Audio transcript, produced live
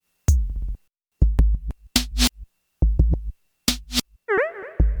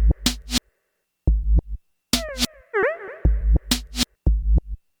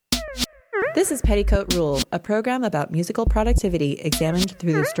This is Petticoat Rule, a program about musical productivity examined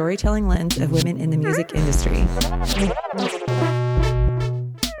through the storytelling lens of women in the music industry.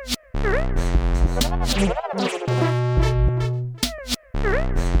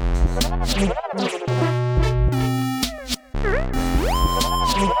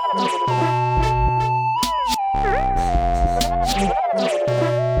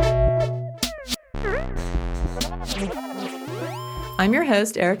 I'm your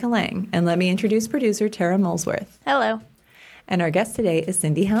host, Erica Lang, and let me introduce producer Tara Molesworth. Hello. And our guest today is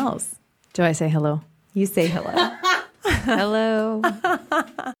Cindy Howes. Do I say hello? You say hello. Hello.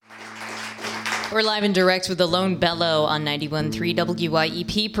 We're live and direct with the Lone Bellow on 91.3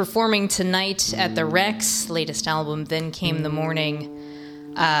 WYEP, performing tonight at the Rex. Latest album, Then Came the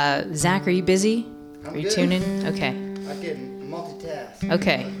Morning. Zach, are you busy? Are you tuning? Okay. I can multitask.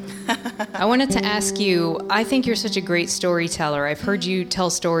 Okay. I wanted to ask you, I think you're such a great storyteller. I've heard you tell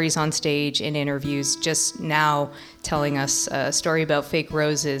stories on stage in interviews, just now telling us a story about Fake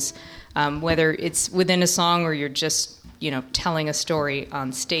Roses, whether it's within a song or you're just, telling a story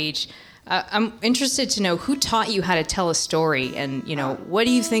on stage. I'm interested to know who taught you how to tell a story and, what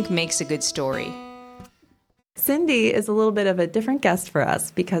do you think makes a good story? Cindy is a little bit of a different guest for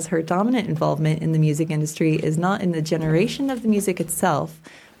us because her dominant involvement in the music industry is not in the generation of the music itself,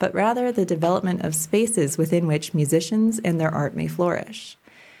 but rather the development of spaces within which musicians and their art may flourish.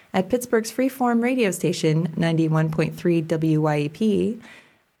 At Pittsburgh's freeform radio station, 91.3 WYEP,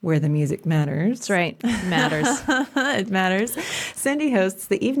 where the music matters. That's right. It matters. It matters. Cindy hosts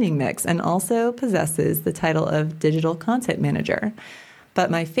the Evening Mix and also possesses the title of Digital Content Manager. But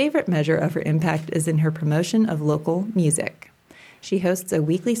my favorite measure of her impact is in her promotion of local music. She hosts a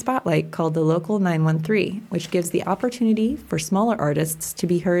weekly spotlight called the Local 913, which gives the opportunity for smaller artists to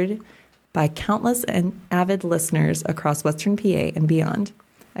be heard by countless and avid listeners across Western PA and beyond,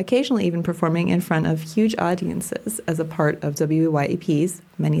 occasionally even performing in front of huge audiences as a part of WYEP's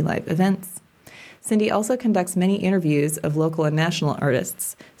many live events. Cindy also conducts many interviews of local and national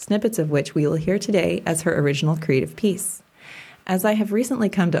artists, snippets of which we will hear today as her original creative piece. As I have recently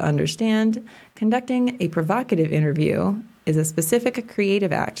come to understand, conducting a provocative interview is a specific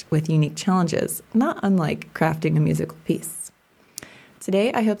creative act with unique challenges, not unlike crafting a musical piece.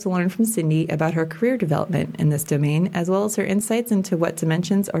 Today, I hope to learn from Cindy about her career development in this domain, as well as her insights into what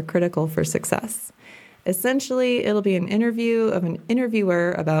dimensions are critical for success. Essentially, it'll be an interview of an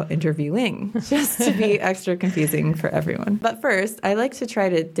interviewer about interviewing, just to be extra confusing for everyone. But first, I like to try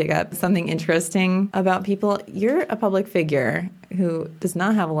to dig up something interesting about people. You're a public figure who does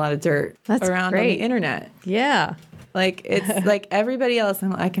not have a lot of dirt around on the internet. Yeah. Like, it's like everybody else,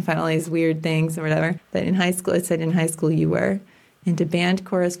 I can find all these weird things or whatever, that in high school, it said in high school you were into band,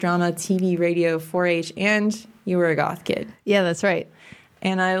 chorus, drama, TV, radio, 4-H, and you were a goth kid. Yeah, that's right.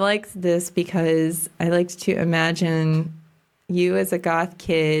 And I liked this because I liked to imagine you as a goth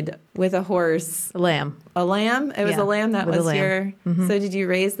kid with a horse. A lamb. A lamb? It was a lamb that was your... Mm-hmm. So did you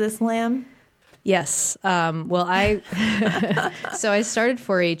raise this lamb? Yes. So I started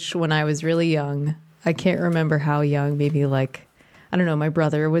 4-H when I was really young. I can't remember how young, maybe my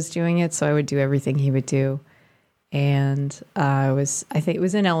brother was doing it, so I would do everything he would do. And I think it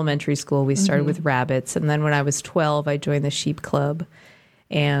was in elementary school. We started with rabbits. And then when I was 12, I joined the sheep club.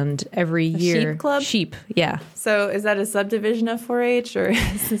 And every year... Sheep club? Sheep, yeah. So is that a subdivision of 4-H or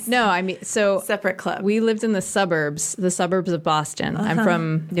is this separate club? We lived in the suburbs of Boston. I'm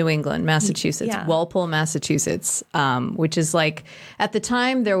from New England, Massachusetts, Walpole, Massachusetts, which is at the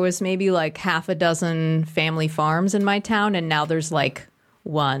time there was maybe half a dozen family farms in my town, and now there's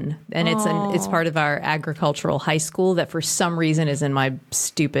one. And it's part of our agricultural high school that for some reason is in my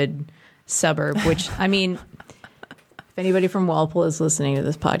stupid suburb, which, if anybody from Walpole is listening to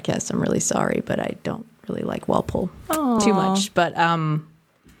this podcast, I'm really sorry, but I don't really like Walpole too much. But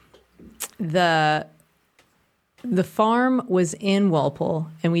the farm was in Walpole,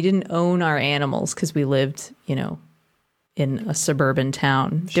 and we didn't own our animals because we lived, in a suburban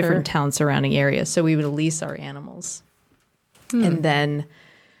town, different town surrounding areas. So we would lease our animals. And then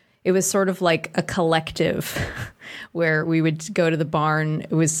it was sort of like a collective where we would go to the barn.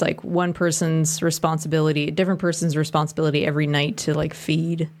 It was one person's responsibility, a different person's responsibility every night to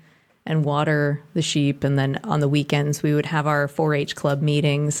feed and water the sheep. And then on the weekends, we would have our 4-H club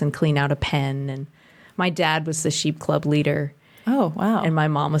meetings and clean out a pen. And my dad was the sheep club leader. Oh, wow. And my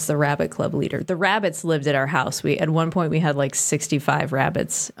mom was the rabbit club leader. The rabbits lived at our house. At one point, we had 65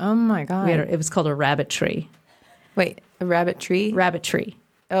 rabbits. Oh, my God. It was called a rabbit tree. Wait, a rabbit tree? Rabbit tree.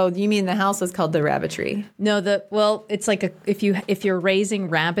 Oh, you mean the house was called the rabbitry? No, it's if you're raising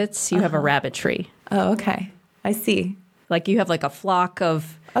rabbits, you have a rabbit tree. Oh, okay. I see. You have a flock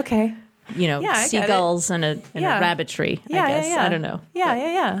of you Yeah, I get it. seagulls and a rabbit tree. Yeah, I guess. yeah. I don't know.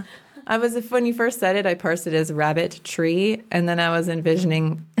 Yeah. When you first said it, I parsed it as rabbit tree, and then I was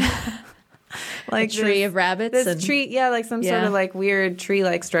envisioning like A tree of rabbits. This and, tree, like some sort Yeah. of like weird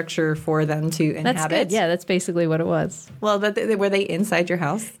tree-like structure for them to inhabit. That's good. Yeah, that's basically what it was. Well, but were they inside your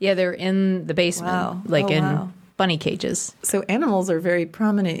house? Yeah, they're in the basement, Wow. like Oh, in wow. bunny cages. So animals are very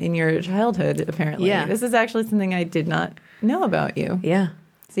prominent in your childhood, apparently. Yeah. This is actually something I did not know about you. Yeah,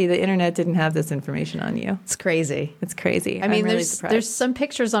 See, the internet didn't have this information on you. it's crazy. It's crazy. I mean, I'm really there's surprised. some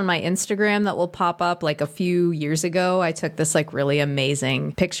pictures on my Instagram that will pop up. Like a few years ago, I took this like really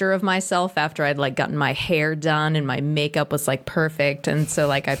amazing picture of myself after I'd like gotten my hair done and my makeup was like perfect. And so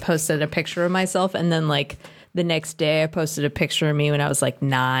like I posted a picture of myself, and then like the next day I posted a picture of me when I was like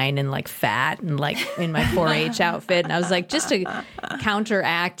 9 and like fat and like in my 4-H outfit. And I was like, just to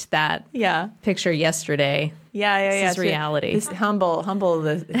counteract that Yeah. picture yesterday. Yeah. This is reality. This humble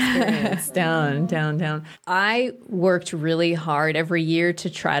the experience. down. I worked really hard every year to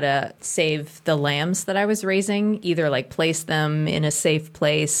try to save the lambs that I was raising, either like place them in a safe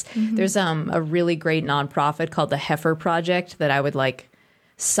place. There's a really great nonprofit called the Heifer Project that I would like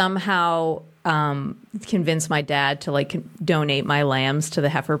somehow convince my dad to like donate my lambs to the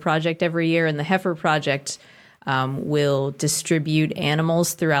Heifer Project every year. And the Heifer Project will distribute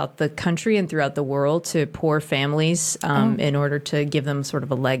animals throughout the country and throughout the world to poor families in order to give them sort of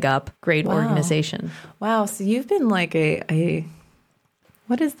a leg up. Great organization. Wow. So you've been like a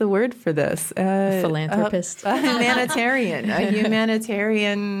what is the word for this? Philanthropist. A humanitarian. A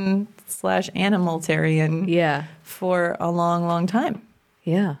humanitarian / animalitarian Yeah. for a long time.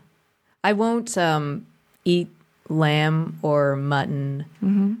 Yeah. I won't eat lamb or mutton,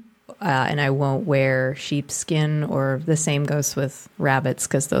 and I won't wear sheepskin, or the same goes with rabbits,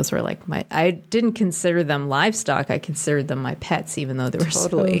 because those were like I didn't consider them livestock. I considered them my pets, even though there were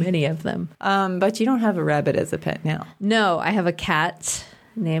Totally. so many of them. But you don't have a rabbit as a pet now. No, I have a cat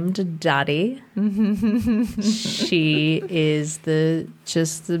named Dottie. She is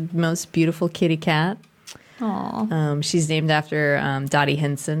just the most beautiful kitty cat. Aww. She's named after Dottie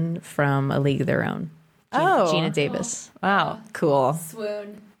Hinson from A League of Their Own. Gina Davis. Wow. Cool.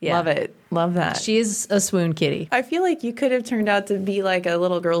 Swoon. Yeah. Love it. Love that. She is a swoon kitty. I feel like you could have turned out to be like a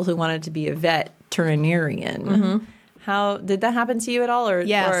little girl who wanted to be a veterinarian. How did that happen to you at all?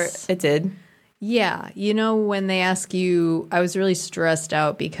 Yes. Or it did. Yeah. You know, when they ask you, I was really stressed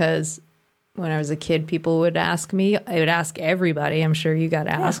out because when I was a kid, people would ask me, I would ask everybody, I'm sure you got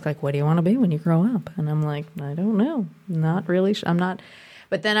asked, like, what do you want to be when you grow up? And I'm like, I don't know. Not really. I'm not.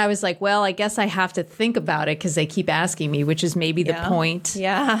 But then I was like, well, I guess I have to think about it because they keep asking me, which is maybe the point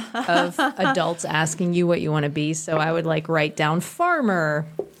of adults asking you what you want to be. So I would like write down farmer,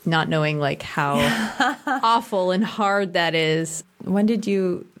 not knowing like how awful and hard that is. When did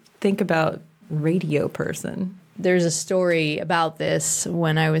you think about radio person? There's a story about this.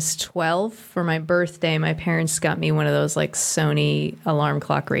 When I was 12, for my birthday, my parents got me one of those like Sony alarm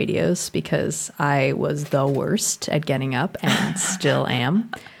clock radios because I was the worst at getting up and still am.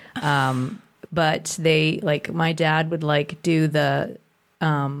 But they like my dad would like do the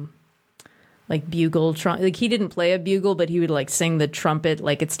like bugle like he didn't play a bugle, but he would like sing the trumpet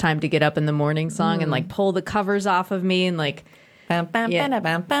like it's time to get up in the morning song and like pull the covers off of me and like Bam, bam, Yeah. bam,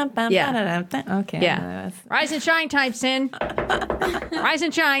 bam, bam, bam, Yeah. bam, bam, bam. Okay. Yeah. Rise and shine, Tyson. Rise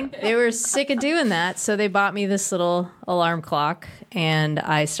and shine. They were sick of doing that, so they bought me this little alarm clock, and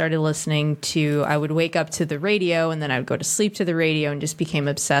I started listening to, I would wake up to the radio, and then I would go to sleep to the radio, and just became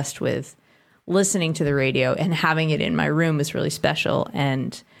obsessed with listening to the radio, and having it in my room was really special.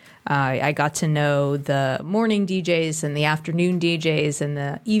 And I got to know the morning DJs and the afternoon DJs and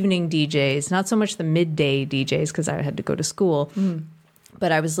the evening DJs, not so much the midday DJs because I had to go to school.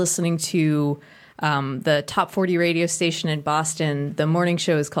 But I was listening to the top 40 radio station in Boston. The morning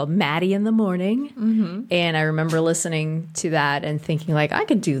show is called Maddie in the Morning. And I remember listening to that and thinking like, I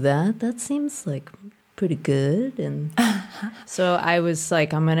could do that. That seems like pretty good. And so I was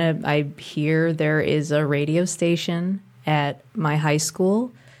like, I hear there is a radio station at my high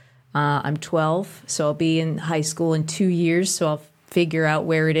school. I'm 12, so I'll be in high school in 2 years, so I'll figure out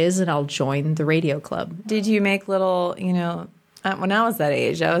where it is and I'll join the radio club. Did you make little, when I was that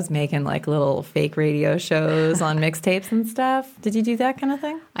age, I was making like little fake radio shows on mixtapes and stuff. Did you do that kind of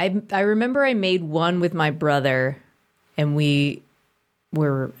thing? I remember I made one with my brother, and we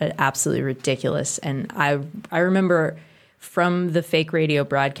were absolutely ridiculous. And I remember from the fake radio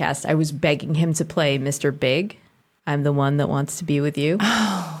broadcast, I was begging him to play Mr. Big. I'm the one that wants to be with you.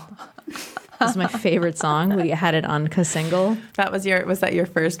 It's my favorite song. We had it on single. Was that your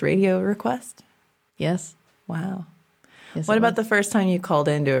first radio request? Yes. Wow. Yes, What it about was. the first time you called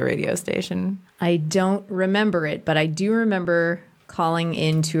into a radio station? I don't remember it, but I do remember calling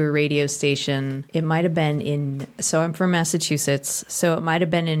into a radio station. It might have been so I'm from Massachusetts, so it might have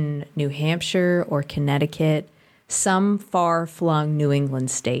been in New Hampshire or Connecticut, some far-flung New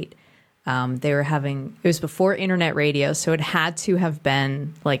England state. They were having, it was before internet radio, so it had to have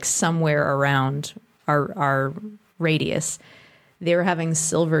been like somewhere around our radius. They were having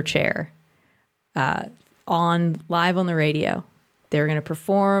Silverchair live on the radio. They were going to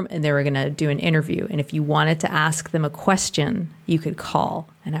perform and they were going to do an interview. And if you wanted to ask them a question, you could call.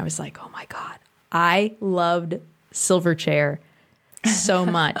 And I was like, oh my God, I loved Silverchair so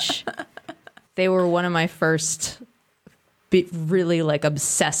much. They were one of my first really like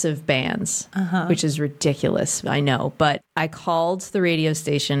obsessive bands, which is ridiculous, I know. But I called the radio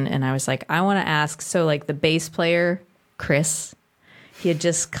station and I was like, I want to ask. So like the bass player, Chris, he had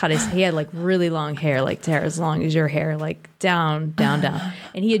just he had like really long hair, like hair as long as your hair, like down.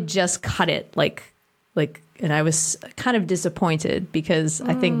 And he had just cut it and I was kind of disappointed because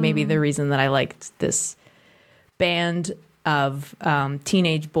I think maybe the reason that I liked this band of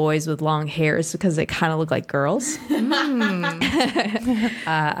teenage boys with long hair is because they kind of look like girls.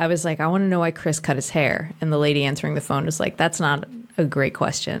 I was like, I want to know why Chris cut his hair. And the lady answering the phone was like, that's not a great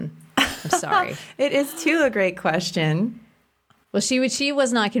question. I'm sorry. It is too a great question. Well, she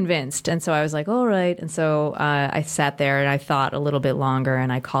was not convinced. And so I was like, all right. And so I sat there and I thought a little bit longer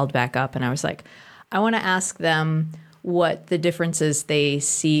and I called back up and I was like, I want to ask them what the differences they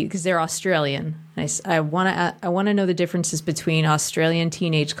see, because they're Australian. I want to know the differences between Australian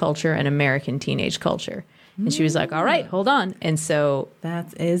teenage culture and American teenage culture. And she was like, all right, hold on. And so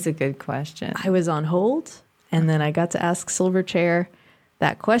That is a good question. I was on hold and then I got to ask Silverchair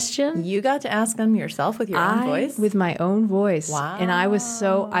that question. You got to ask them yourself with your own voice? With my own voice. Wow. And I was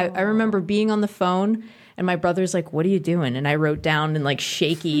I remember being on the phone and my brother's like, what are you doing? And I wrote down in like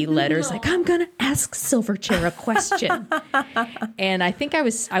shaky letters, like, I'm going to ask Silverchair a question. And I think I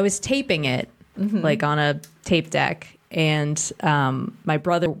was taping it like on a tape deck. And my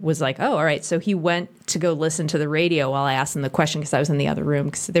brother was like, oh, all right. So he went to go listen to the radio while I asked him the question because I was in the other room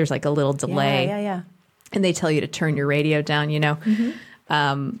because there's like a little delay. Yeah. And they tell you to turn your radio down, you know.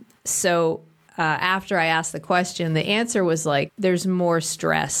 So after I asked the question, the answer was like, there's more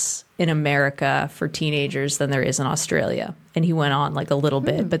stress in America for teenagers than there is in Australia. And he went on like a little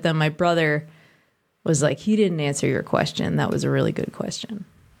bit. But then my brother was like, he didn't answer your question. That was a really good question.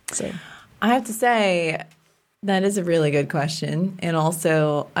 So I have to say, that is a really good question. And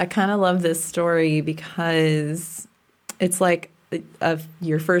also, I kind of love this story because it's like of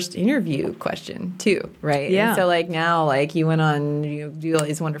your first interview question too, right? Yeah. And so like now, like you went on, you do all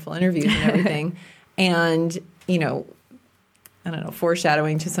these wonderful interviews and everything. And, you know, I don't know,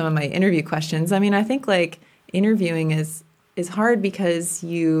 foreshadowing to some of my interview questions. I mean, I think like interviewing is hard because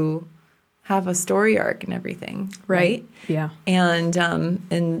you have a story arc and everything, right? yeah.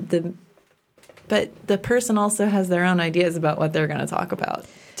 But the person also has their own ideas about what they're going to talk about,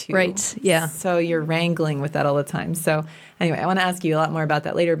 too. Right, yeah. So you're wrangling with that all the time. So anyway, I want to ask you a lot more about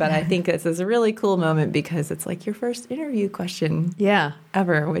that later, but I think this is a really cool moment because it's like your first interview question Yeah.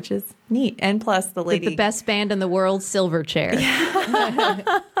 ever, which is neat. And plus the lady... With the best band in the world, Silverchair.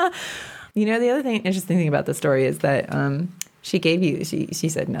 You know, the other interesting thing about the story is that she gave you, she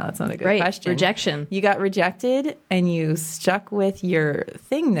said, no, that's not a good Right, question. rejection. You got rejected and you stuck with your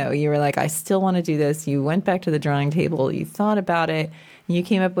thing, though. You were like, I still want to do this. You went back to the drawing table. You thought about it. And you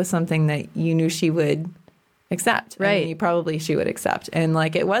came up with something that you knew she would accept. Right. And she would accept. And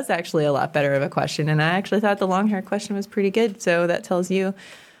like, it was actually a lot better of a question. And I actually thought the long hair question was pretty good. So that tells you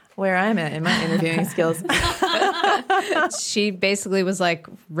where I'm at in my interviewing skills. She basically was like,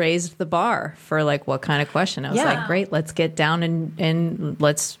 raised the bar for like, what kind of question? I was like, great, let's get down and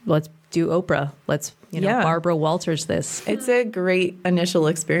let's do Oprah. Let's, Barbara Walters this. It's a great initial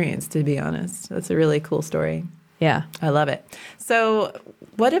experience, to be honest. That's a really cool story. Yeah. I love it. So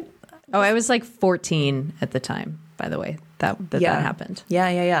what if... Oh, I was like 14 at the time, by the way, that happened.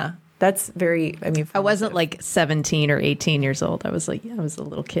 Yeah. That's very, I wasn't like 17 or 18 years old. I was a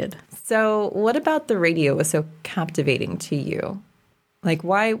little kid. So what about the radio was so captivating to you? Like,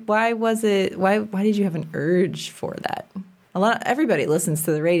 why did you have an urge for that? Everybody listens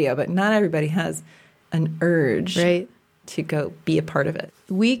to the radio, but not everybody has an urge to go be a part of it.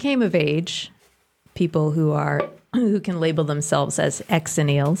 We came of age, people who can label themselves as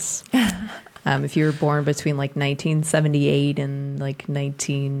exennials. If you were born between like 1978 and like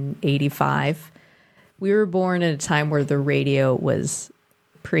 1985, we were born at a time where the radio was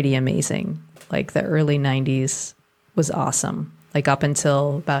pretty amazing. Like the early 90s was awesome. Like up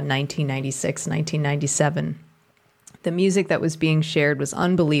until about 1996, 1997. The music that was being shared was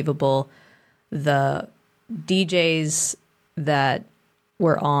unbelievable. The DJs that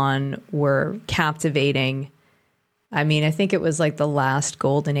were on were captivating. I mean, I think it was like the last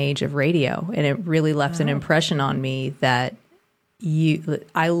golden age of radio, and it really left an impression on me that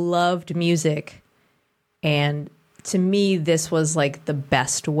I loved music, and to me, this was like the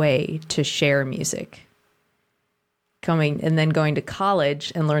best way to share music. Going to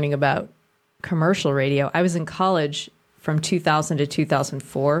college and learning about commercial radio. I was in college from 2000 to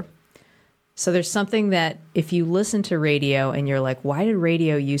 2004. So there's something that if you listen to radio and you're like, why did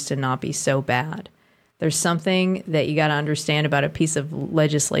radio used to not be so bad? There's something that you got to understand about a piece of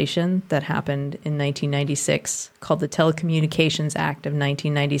legislation that happened in 1996 called the Telecommunications Act of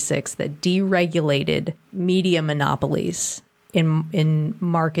 1996 that deregulated media monopolies in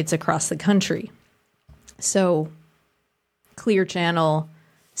markets across the country. So Clear Channel,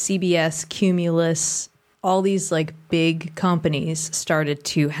 CBS, Cumulus, all these like big companies started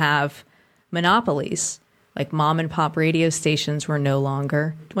to have monopolies. Like mom and pop radio stations were no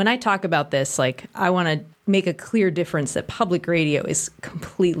longer. When I talk about this, like I want to make a clear difference that public radio is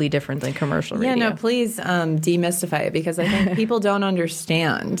completely different than commercial radio. Yeah, no, please demystify it, because I think people don't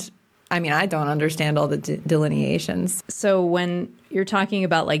understand. I mean, I don't understand all the delineations. So when you're talking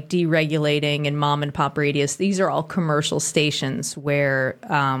about like deregulating and mom and pop radios, these are all commercial stations where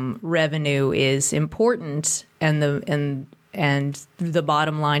revenue is important and the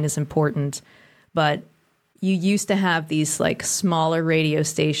bottom line is important, but you used to have these like smaller radio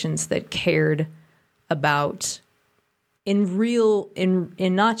stations that cared about in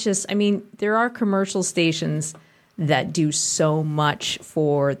not just, I mean, there are commercial stations that do so much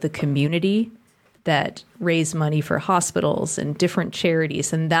for the community, that raise money for hospitals and different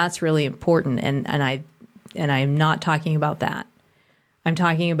charities, and that's really important. And I'm not talking about that. I'm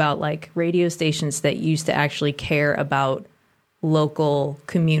talking about like radio stations that used to actually care about local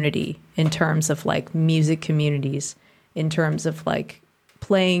community in terms of like music communities, in terms of like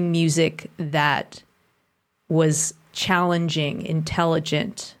playing music that was challenging,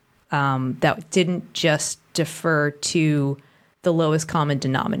 intelligent, that didn't just defer to the lowest common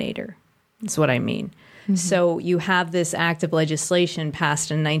denominator. That's what I mean. Mm-hmm. So you have this act of legislation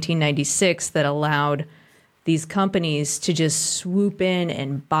passed in 1996 that allowed these companies to just swoop in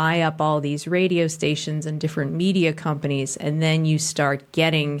and buy up all these radio stations and different media companies. And then you start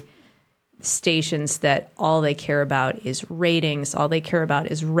getting stations that all they care about is ratings. All they care about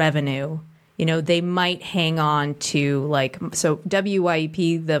is revenue. You know, they might hang on to like, so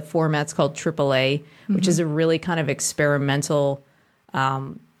WYEP, the format's called AAA, which is a really kind of experimental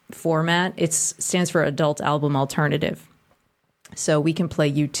format. It stands for Adult Album Alternative. So we can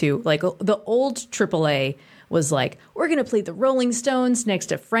play U2. Like the old AAA was like, we're going to play the Rolling Stones next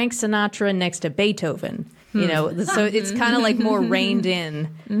to Frank Sinatra, next to Beethoven. You know, so it's kind of like more reined in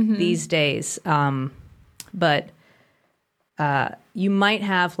these days. But you might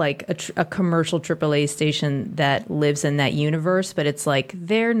have like a commercial AAA station that lives in that universe, but it's like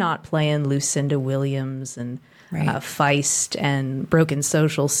they're not playing Lucinda Williams and Feist and Broken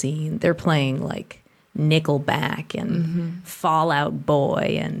Social Scene. They're playing like Nickelback and Fall Out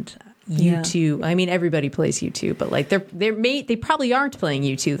Boy and U2. Yeah. I mean, everybody plays U2, but like they probably aren't playing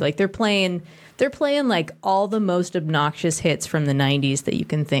U2. Like they're playing like all the most obnoxious hits from the 90s that you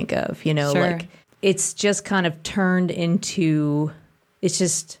can think of, you know, like it's just kind of turned into, it's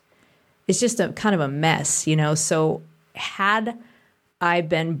just a kind of a mess, you know? So had I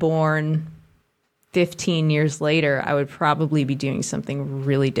been born 15 years later, I would probably be doing something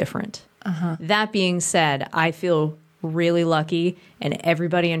really different. That being said, I feel really lucky, and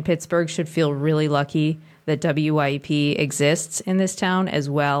everybody in Pittsburgh should feel really lucky that WYEP exists in this town, as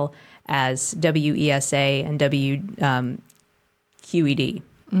well as WESA and WQED,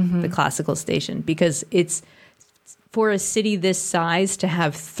 the classical station, because it's for a city this size to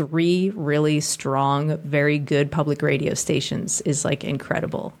have 3 really strong, very good public radio stations is like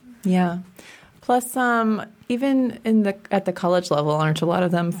incredible. Yeah. Plus, even at the college level, aren't a lot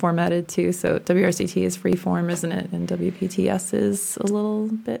of them formatted too? So WRCT is free form, isn't it? And WPTS is a little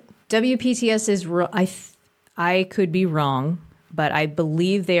bit. WPTS is, I could be wrong, but I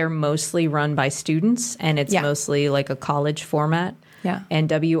believe they are mostly run by students, and it's mostly like a college format. Yeah. And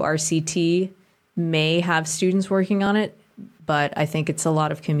WRCT may have students working on it, but I think it's a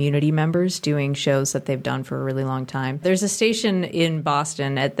lot of community members doing shows that they've done for a really long time. There's a station in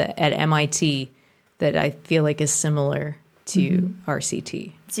Boston at MIT that I feel like is similar to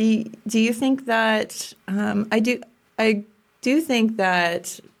RCT. Do you think that I do think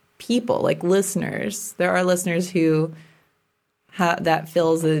that people, like listeners, there are listeners who that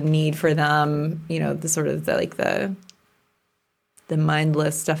fills a need for them, you know, the sort of the the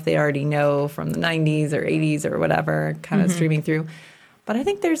mindless stuff they already know from the 90s or 80s or whatever, kind of streaming through. But I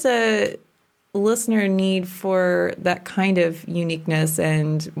think there's a listener need for that kind of uniqueness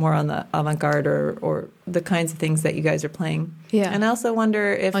and more on the avant-garde or the kinds of things that you guys are playing. Yeah. And I also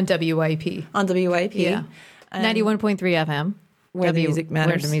wonder if On WYP. on WYP, Yeah. 91.3 FM. where the music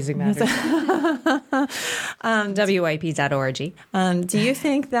matters. Where the music matters. WYP.org. Do you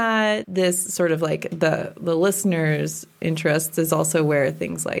think that this sort of like the listeners' interests is also where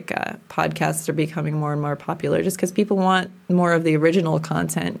things like podcasts are becoming more and more popular, just because people want more of the original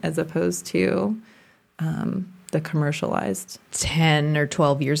content as opposed to the commercialized? 10 or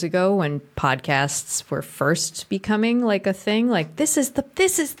 12 years ago, when podcasts were first becoming like a thing, like this is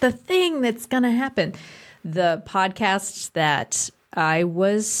the thing that's going to happen. The podcasts that I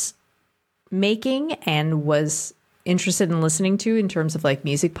was making and was interested in listening to in terms of like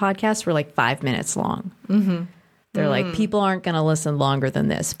music podcasts were like 5 minutes long. Mm-hmm. They're like, people aren't going to listen longer than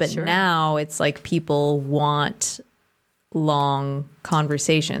this. But now it's like people want long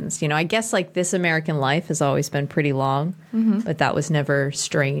conversations. You know, I guess like This American Life has always been pretty long, but that was never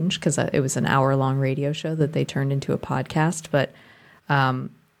strange because it was an hour-long radio show that they turned into a podcast. But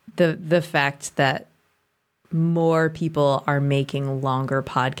the fact that more people are making longer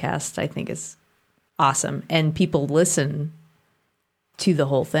podcasts, I think, is awesome. And people listen to the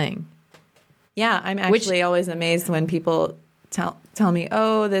whole thing. Yeah, I'm actually always amazed when people tell me,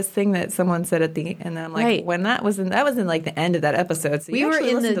 oh, this thing that someone said at the, and then I'm like, Right. when that was in like the end of that episode. So you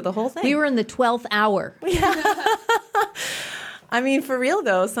actually listened to the whole thing. We were in the 12th hour. I mean, for real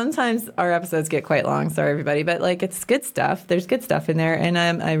though, sometimes our episodes get quite long. Sorry, everybody, but like it's good stuff. There's good stuff in there, and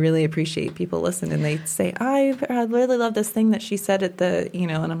I really appreciate people listen and they say, I really love this thing that she said at the,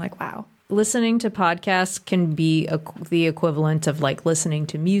 and I'm like, wow. Listening to podcasts can be the equivalent of like listening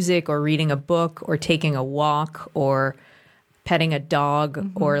to music or reading a book or taking a walk or petting a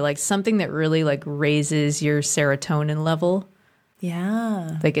dog or like something that really like raises your serotonin level.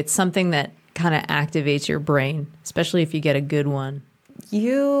 Yeah. Like it's something that kind of activates your brain, especially if you get a good one.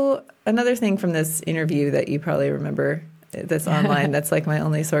 Another thing from this interview that you probably remember that's online, that's like my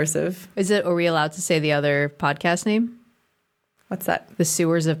only source of. Are we allowed to say the other podcast name? What's that? The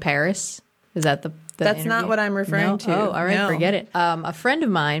Sewers of Paris? Is that the That's interview? not what I'm referring to. Oh, all right, No. forget it. A friend of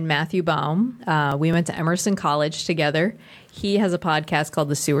mine, Matthew Baum, we went to Emerson College together. He has a podcast called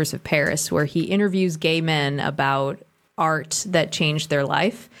The Sewers of Paris where he interviews gay men about art that changed their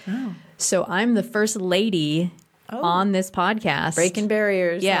life. Oh. So I'm the first lady on this podcast. Breaking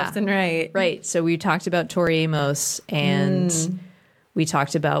barriers, left and right. Right. So we talked about Tori Amos and we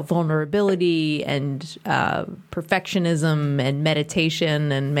talked about vulnerability and perfectionism and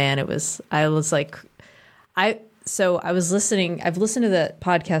meditation. And man, I was listening. I've listened to the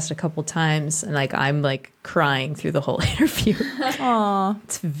podcast a couple times and like I'm like crying through the whole interview. Aw.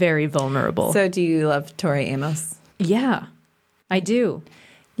 It's very vulnerable. So do you love Tori Amos? Yeah, I do.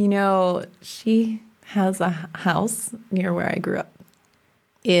 She has a house near where I grew up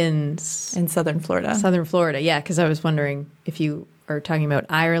In in southern Florida. Southern Florida. Yeah, because I was wondering if you are talking about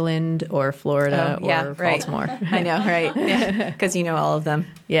Ireland or Florida or Baltimore. I know, right? Because you know all of them.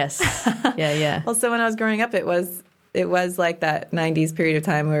 Yes. Yeah. Well, so when I was growing up, it was like that 90s period of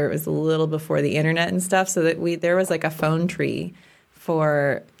time where it was a little before the internet and stuff. So that there was like a phone tree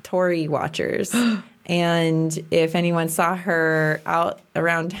for Tory watchers. And if anyone saw her out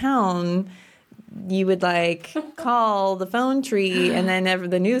around town, you would like call the phone tree and then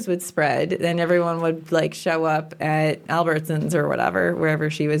the news would spread and everyone would like show up at Albertsons or whatever,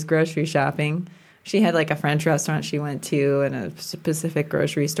 wherever she was grocery shopping. She had like a French restaurant she went to and a specific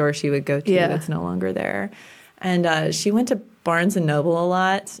grocery store she would go to that's no longer there. And she went to Barnes & Noble a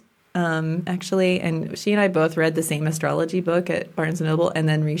lot, actually. And she and I both read the same astrology book at Barnes & Noble and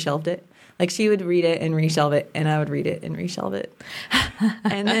then reshelved it. Like she would read it and reshelve it, and I would read it and reshelve it.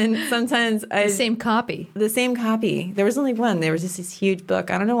 And then sometimes The same copy. The same copy. There was only one. There was just this huge book.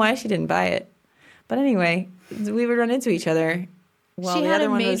 I don't know why she didn't buy it. But anyway, we would run into each other. She had a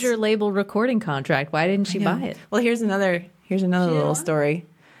major label recording contract. Why didn't she buy it? Well, here's another little story.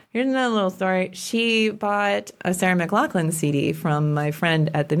 She bought a Sarah McLachlan CD from my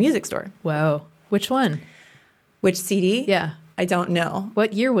friend at the music store. Whoa. Which one? Which CD? Yeah. I don't know.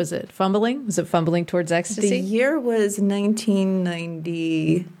 What year was it? Fumbling? Was it Fumbling Towards Ecstasy? The year was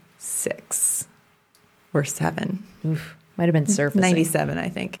 1996 or 7. Oof. Might have been surfacing. 97, I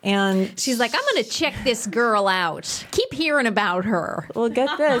think. And she's like, I'm going to check this girl out. Keep hearing about her. Well,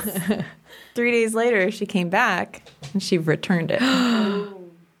 get this. 3 days later, she came back and she returned it.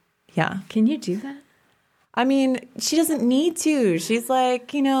 Yeah. Can you do that? I mean, she doesn't need to. She's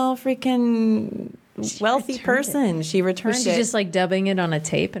like, freaking wealthy person. She returned Was she it. just like dubbing it on a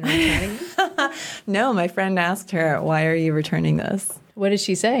tape and returning it? No, my friend asked her, "Why are you returning this?" What did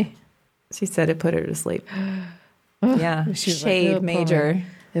she say? She said it put her to sleep. Yeah, She was shade like, major.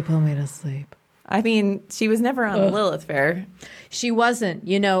 It put me to sleep. I mean, she was never on the Lilith Fair. She wasn't,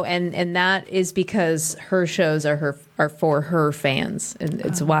 and that is because her shows are for her fans, and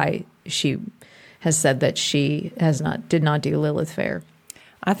it's why she has said that she did not do Lilith Fair.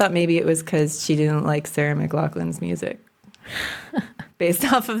 I thought maybe it was because she didn't like Sarah McLachlan's music,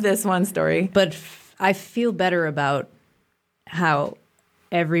 based off of this one story. But I feel better about how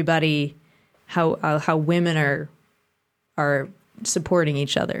everybody, how women are supporting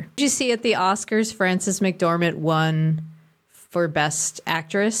each other. Did you see at the Oscars, Frances McDormand won for Best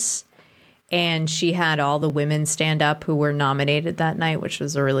Actress, and she had all the women stand up who were nominated that night, which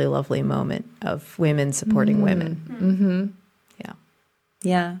was a really lovely moment of women supporting women. Mm-hmm. Yeah.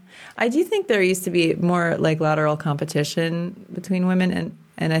 Yeah. I do think there used to be more like lateral competition between women,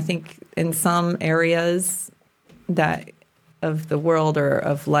 and I think in some areas that of the world or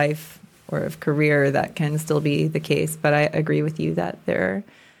of life or of career that can still be the case. But I agree with you that there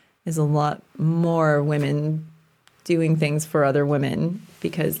is a lot more women doing things for other women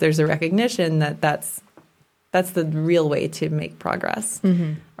because there's a recognition that that's the real way to make progress.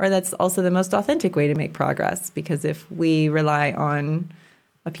 Mm-hmm. Or that's also the most authentic way to make progress, because if we rely on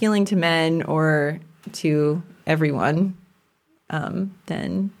appealing to men or to everyone,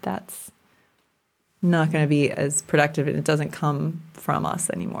 then that's not going to be as productive, and it doesn't come from us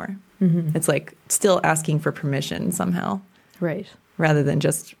anymore. Mm-hmm. It's like still asking for permission somehow. Right. Rather than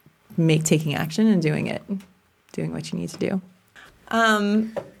just taking action and doing what you need to do.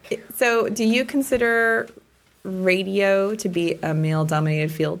 So do you consider radio to be a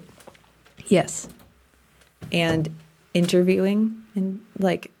male-dominated field? Yes. And interviewing? And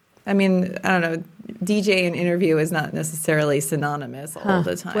I don't know, DJ and interview is not necessarily synonymous all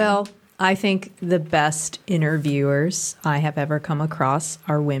the time. Well, I think the best interviewers I have ever come across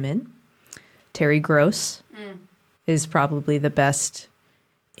are women. Terry Gross is probably the best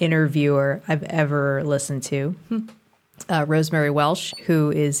interviewer I've ever listened to. Rosemary Welsh,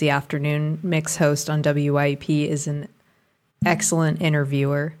 who is the afternoon mix host on WIP, is an excellent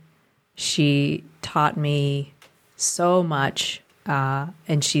interviewer. She taught me so much,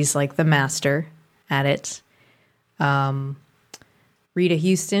 and she's like the master at it. Rita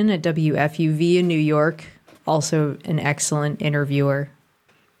Houston at WFUV in New York, also an excellent interviewer.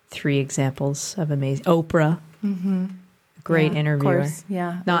 3 examples of amazing. Oprah, great interviewer. Of course,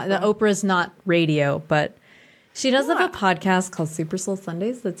 yeah. Oprah's not radio, but she does have a podcast called Super Soul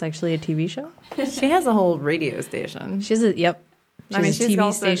Sundays that's actually a TV show. She has a whole radio station. She's a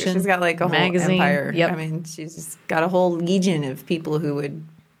TV station. She's got like a magazine. whole empire. Yep. I mean, she's just got a whole legion of people who would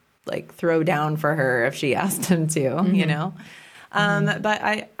like throw down for her if she asked them to, you know? But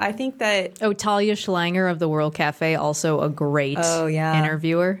I think that... Oh, Talia Schlanger of the World Cafe, also a great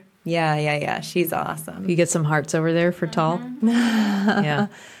interviewer. Yeah. She's awesome. You get some hearts over there for Tal? Yeah.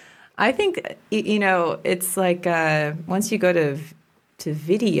 I think, it's like once you go to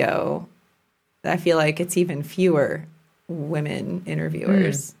video, I feel like it's even fewer women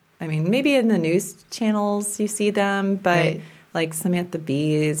interviewers. I mean, maybe in the news channels you see them, but like Samantha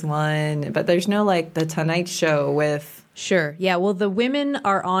Bee is one. But there's no like the Tonight Show with... Sure. Yeah. Well, the women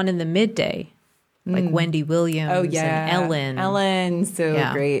are on in the midday, like Wendy Williams and Ellen. Ellen's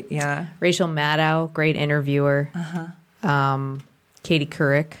so great. Yeah. Rachel Maddow, great interviewer. Katie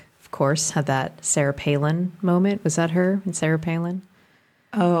Couric, of course, had that Sarah Palin moment. Was that her and Sarah Palin?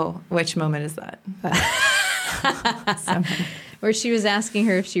 Oh, which moment is that? Where she was asking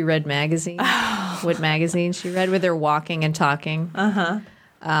her if she read magazines, what magazine she read, with her walking and talking. What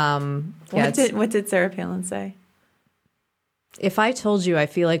did Sarah Palin say? If I told you, I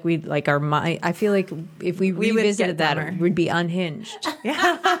feel like we'd like our mind. I feel like if we revisited that, we'd be unhinged.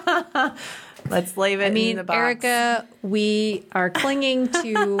 Let's leave it in the box. Erica, we are clinging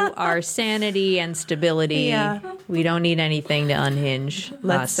to our sanity and stability. Yeah. We don't need anything to unhinge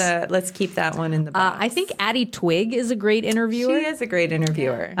us. Let's keep that one in the box. I think Addie Twigg is a great interviewer. She is a great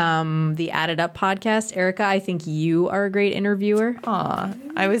interviewer. The Added Up podcast. Erica, I think you are a great interviewer. Aw,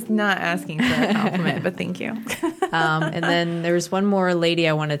 I was not asking for a compliment, but thank you. And then there was one more lady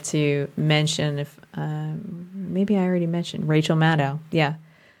I wanted to mention. If maybe I already mentioned Rachel Maddow. Yeah.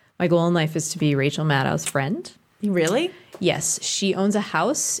 My goal in life is to be Rachel Maddow's friend. Really? Yes. She owns a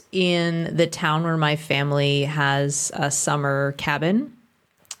house in the town where my family has a summer cabin.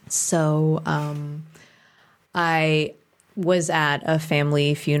 So I was at a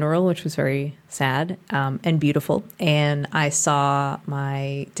family funeral, which was very sad and beautiful. And I saw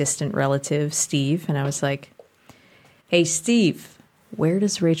my distant relative, Steve, and I was like, "Hey, Steve, where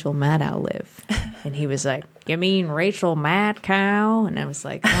does Rachel Maddow live?" And he was like, "You mean Rachel Madcow?" And I was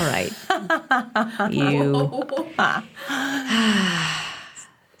like, "All right, you."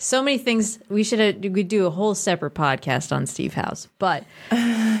 So many things. We do a whole separate podcast on Steve House. But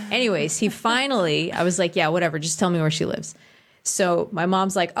anyways, I was like, "Yeah, whatever. Just tell me where she lives." So my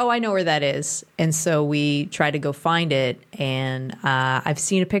mom's like, "Oh, I know where that is." And so we tried to go find it. And I've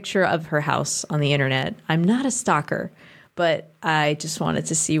seen a picture of her house on the internet. I'm not a stalker, but I just wanted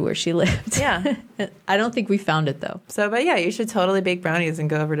to see where she lived. Yeah. I don't think we found it, though. So, but yeah, you should totally bake brownies and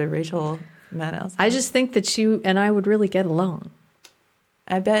go over to Rachel Maddow's house. I just think that she and I would really get along.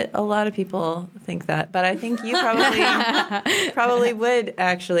 I bet a lot of people think that, but I think you probably would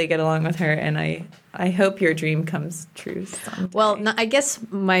actually get along with her, and I hope your dream comes true someday. Well, no, I guess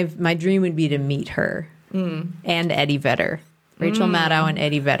my dream would be to meet her and Eddie Vedder. Rachel Maddow and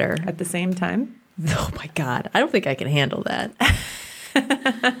Eddie Vedder. At the same time? Oh, my God. I don't think I can handle that.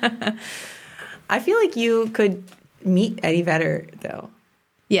 I feel like you could meet Eddie Vedder, though.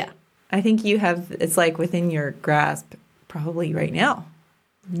 Yeah. I think it's like within your grasp probably right now.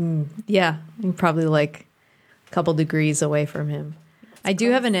 Yeah. I'm probably like a couple degrees away from him. I do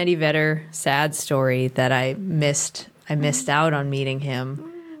have an Eddie Vedder sad story that I missed out on meeting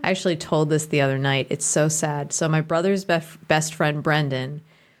him. I actually told this the other night. It's so sad. So my brother's best friend, Brendan,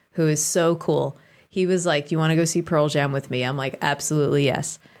 who is so cool, he was like, "Do you want to go see Pearl Jam with me?" I'm like, "Absolutely,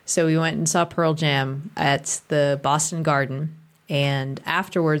 yes." So we went and saw Pearl Jam at the Boston Garden. And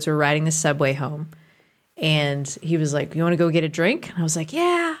afterwards, we're riding the subway home. And he was like, "You want to go get a drink?" And I was like,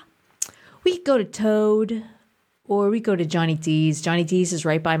 "Yeah, we could go to Toad or we go to Johnny D's. Johnny D's is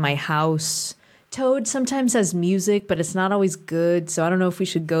right by my house. Toad sometimes has music, but it's not always good. So I don't know if we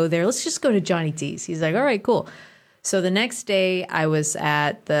should go there. Let's just go to Johnny D's." He's like, "All right, cool." So the next day I was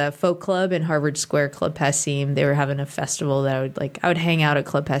at the Folk Club in Harvard Square, Club Passim. They were having a festival that I would hang out at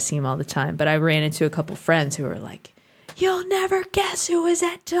Club Passim all the time. But I ran into a couple friends who were like, "You'll never guess who was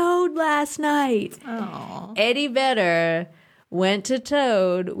at Toad last night." Oh. Eddie Vedder went to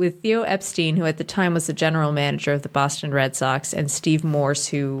Toad with Theo Epstein, who at the time was the general manager of the Boston Red Sox, and Steve Morse,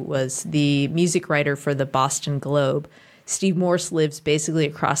 who was the music writer for the Boston Globe. Steve Morse lives basically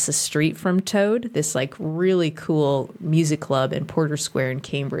across the street from Toad, this like really cool music club in Porter Square in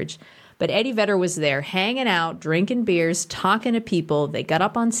Cambridge. But Eddie Vedder was there hanging out, drinking beers, talking to people. They got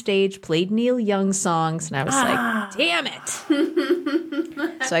up on stage, played Neil Young songs, and I was like, "Damn it."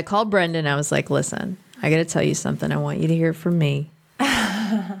 So I called Brendan. I was like, "Listen, I got to tell you something. I want you to hear from me.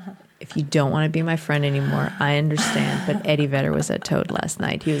 If you don't want to be my friend anymore, I understand. But Eddie Vedder was at Toad last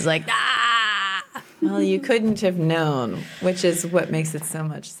night." He was like, "Ah." Well, you couldn't have known, which is what makes it so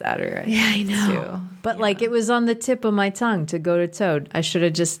much sadder. I know. Too. But like it was on the tip of my tongue to go to Toad. I should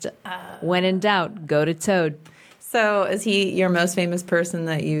have just, when in doubt, go to Toad. So is he your most famous person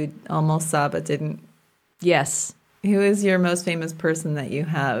that you almost saw but didn't? Yes. Who is your most famous person that you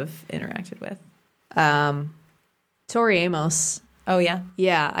have interacted with? Tori Amos. Oh, yeah?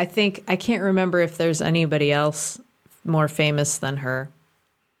 Yeah, I can't remember if there's anybody else more famous than her.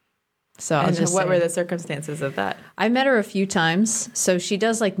 So And what were the circumstances of that? I met her a few times. So she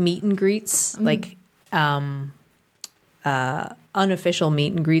does like meet and greets, like unofficial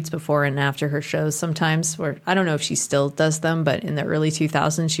meet and greets before and after her shows sometimes. Where I don't know if she still does them, but in the early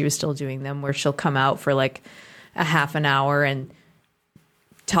 2000s, she was still doing them where she'll come out for like a half an hour and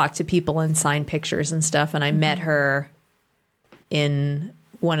talk to people and sign pictures and stuff. And I met her in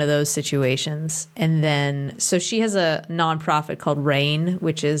one of those situations. And then, so she has a nonprofit called RAIN,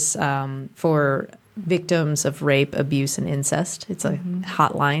 which is for victims of rape, abuse, and incest. It's a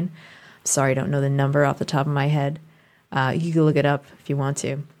hotline. Sorry, I don't know the number off the top of my head. You can look it up if you want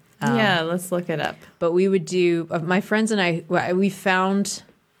to. Yeah, let's look it up. But we would do, my friends and I, we found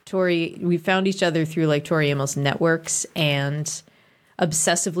each other through like Tori Amos networks and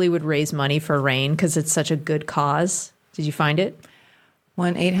obsessively would raise money for RAIN because it's such a good cause. Did you find it?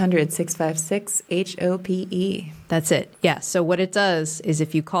 1-800-656-HOPE. That's it. Yeah. So what it does is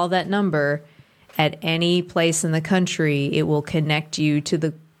if you call that number at any place in the country, it will connect you to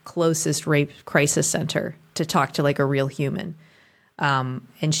the closest rape crisis center to talk to like a real human.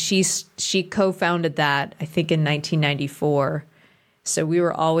 And she co-founded that, I think, in 1994. So we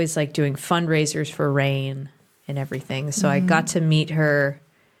were always like doing fundraisers for RAIN and everything. So I got to meet her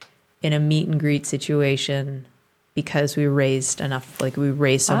in a meet and greet situation because we raised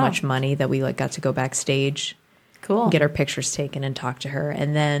so much money that we like got to go backstage, Cool. get our pictures taken and talk to her.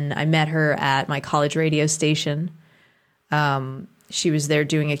 And then I met her at my college radio station. She was there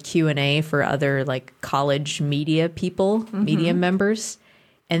doing a Q&A for other like college media people, media members.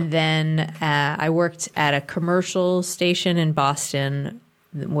 And then I worked at a commercial station in Boston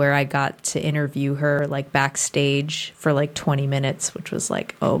where I got to interview her like backstage for like 20 minutes, which was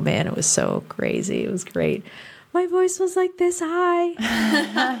like, oh man, it was so crazy. It was great. My voice was like this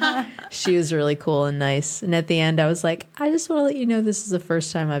high. She was really cool and nice. And at the end, I was like, I just want to let you know this is the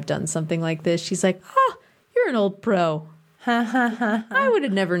first time I've done something like this. She's like, oh, you're an old pro. I would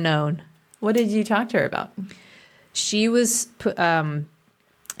have never known. What did you talk to her about? She was,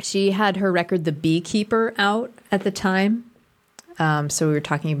 she had her record, The Beekeeper, out at the time. So we were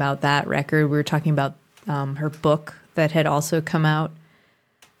talking about that record. We were talking about her book that had also come out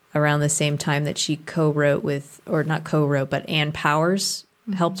around the same time that she co-wrote with, or not co-wrote, but Ann Powers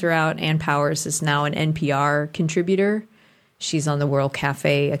helped her out. Ann Powers is now an NPR contributor. She's on the World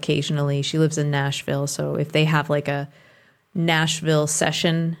Cafe occasionally. She lives in Nashville. So if they have like a Nashville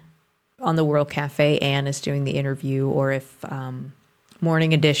session on the World Cafe, Ann is doing the interview. Or if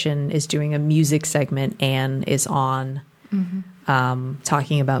Morning Edition is doing a music segment, Ann is on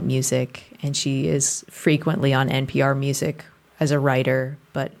talking about music. And she is frequently on NPR Music as a writer,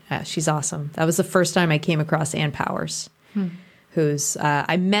 but she's awesome. That was the first time I came across Ann Powers, who's,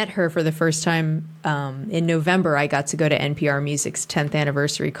 I met her for the first time in November. I got to go to NPR Music's 10th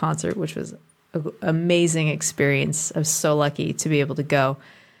anniversary concert, which was an amazing experience. I was so lucky to be able to go.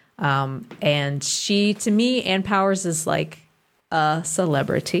 And she, to me, Ann Powers is like a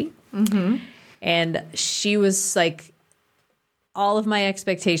celebrity. And she was like, all of my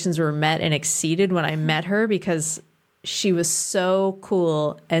expectations were met and exceeded when I met her because she was so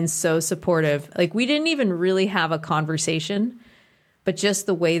cool and so supportive. Like, we didn't even really have a conversation, but just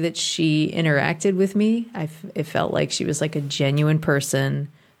the way that she interacted with me, it felt like she was like a genuine person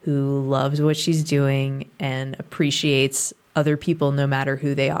who loves what she's doing and appreciates other people no matter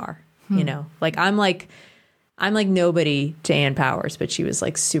who they are. You know, like I'm like nobody to Ann Powers, but she was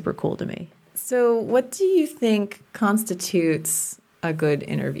like super cool to me. So what do you think constitutes a good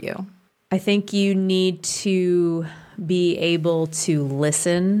interview? I think you need to be able to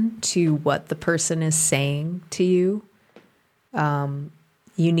listen to what the person is saying to you.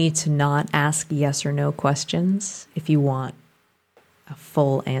 You need to not ask yes or no questions if you want a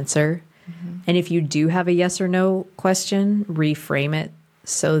full answer. And if you do have a yes or no question, reframe it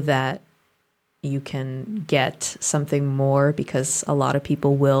so that you can get something more, because a lot of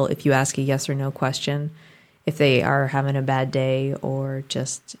people will, if you ask a yes or no question, if they are having a bad day or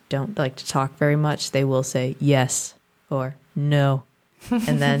just don't like to talk very much, they will say yes or no,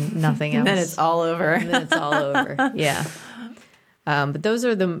 and then nothing else. And then it's all over. And then it's all over. Yeah. But those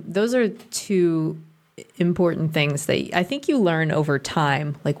are two important things that I think you learn over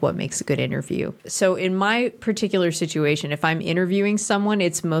time, like what makes a good interview. So in my particular situation, if I'm interviewing someone,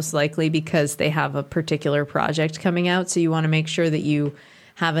 it's most likely because they have a particular project coming out. So you want to make sure that you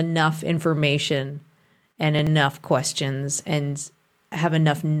have enough information and enough questions and have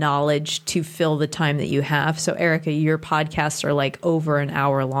enough knowledge to fill the time that you have. So Erica, your podcasts are like over an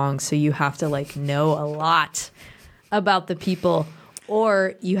hour long. So you have to like know a lot about the people,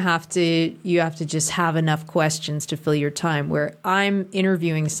 or you have to just have enough questions to fill your time. Where I'm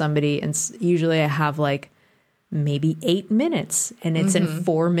interviewing somebody and usually I have like maybe 8 minutes and it's in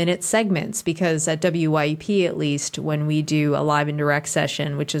 4-minute segments, because at WYUP, at least when we do a live and direct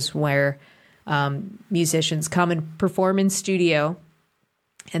session, which is where musicians come and perform in studio,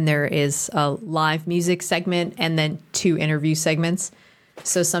 and there is a live music segment and then 2 interview segments.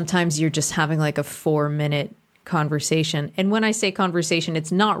 So sometimes you're just having like a 4-minute conversation. And when I say conversation,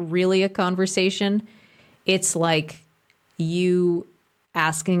 it's not really a conversation. It's like you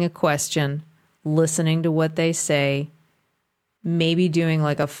asking a question, listening to what they say, maybe doing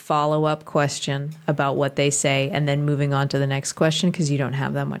like a follow-up question about what they say, and then moving on to the next question because you don't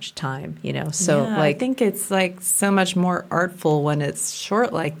have that much time, you know? So yeah, like, I think it's like so much more artful when it's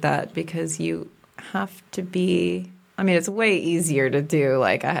short like that, because you have to be, I mean, it's way easier to do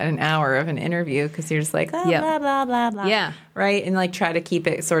like an hour of an interview because you're just like, blah, blah, blah, blah, blah. Yeah. Right? And like try to keep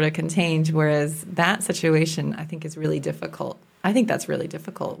it sort of contained. Whereas that situation, I think, is really difficult. I think that's really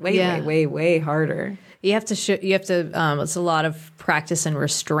difficult. Way harder. You have to, it's a lot of practice and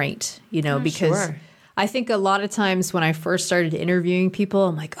restraint, you know, because sure. I think a lot of times when I first started interviewing people,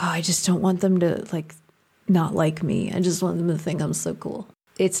 I'm like, oh, I just don't want them to like not like me. I just want them to think I'm so cool.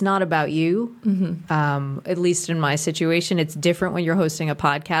 It's not about you. At least in my situation, it's different when you're hosting a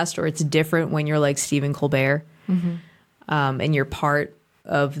podcast, or it's different when you're like Stephen Colbert and you're part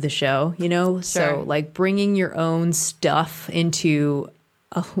of the show, you know? Sure. So like bringing your own stuff into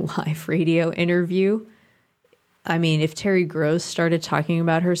a live radio interview I mean, if Terry Gross started talking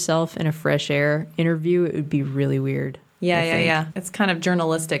about herself in a Fresh Air interview, it would be really weird. Yeah. It's kind of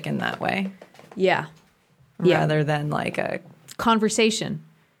journalistic in that way. Yeah. Rather than like a conversation.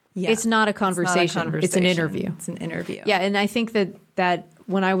 Yeah. It's not a conversation. It's an interview. It's an interview. Yeah, and I think that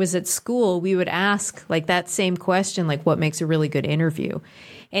when I was at school, we would ask like that same question, like what makes a really good interview?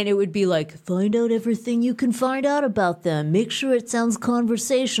 And it would be like, find out everything you can find out about them. Make sure it sounds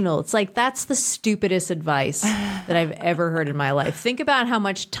conversational. It's like, that's the stupidest advice that I've ever heard in my life. Think about how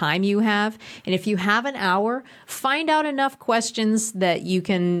much time you have. And if you have an hour, find out enough questions that you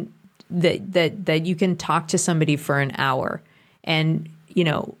can that you can talk to somebody for an hour. And, you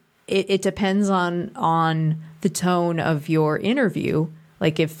know, it depends on the tone of your interview.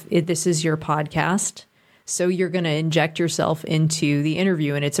 Like if this is your podcast, so you're going to inject yourself into the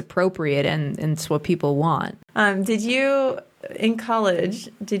interview and it's appropriate and it's what people want. Did you, in college,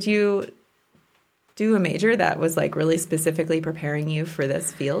 did you do a major that was like really specifically preparing you for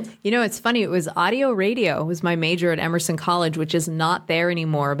this field? You know, it's funny. It was audio radio was my major at Emerson College, which is not there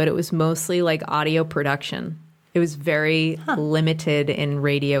anymore, but it was mostly like audio production. It was very limited in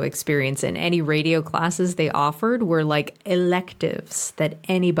radio experience, and any radio classes they offered were like electives that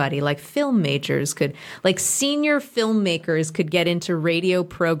anybody, like film majors could, like senior filmmakers could get into radio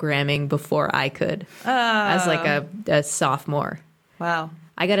programming before I could as like a sophomore. Wow.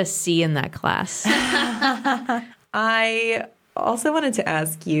 I got a C in that class. I also wanted to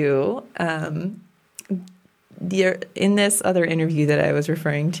ask you, in this other interview that I was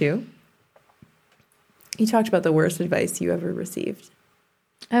referring to, you talked about the worst advice you ever received.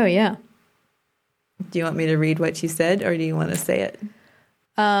 Oh, yeah. Do you want me to read what you said, or do you want to say it?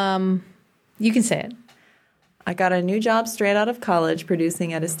 You can say it. I got a new job straight out of college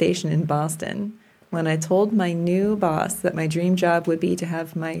producing at a station in Boston. When I told my new boss that my dream job would be to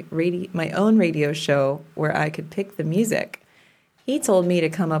have my own radio show where I could pick the music, he told me to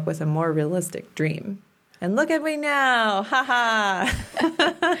come up with a more realistic dream. And look at me now. Ha ha.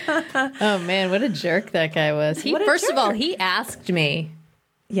 Oh, man, what a jerk that guy was. First of all, he asked me.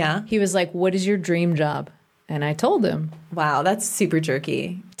 Yeah. He was like, what is your dream job? And I told him. Wow, that's super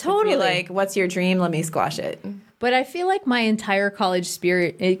jerky. Totally. To be like, what's your dream? Let me squash it. But I feel like my entire college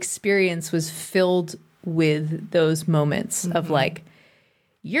experience was filled with those moments of like,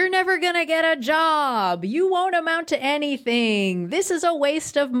 you're never going to get a job. You won't amount to anything. This is a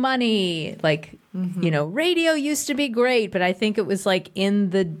waste of money. Like, you know, radio used to be great, but I think it was like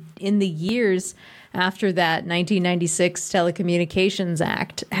in the years after that 1996 Telecommunications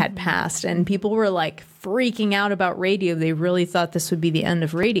Act had passed and people were like freaking out about radio. They really thought this would be the end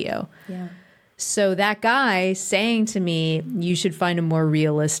of radio. Yeah. So that guy saying to me, you should find a more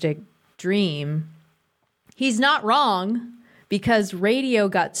realistic dream, he's not wrong. Because radio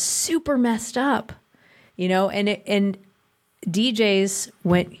got super messed up, you know, and DJs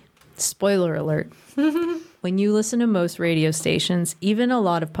went, spoiler alert, when you listen to most radio stations, even a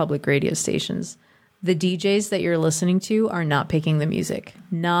lot of public radio stations, the DJs that you're listening to are not picking the music.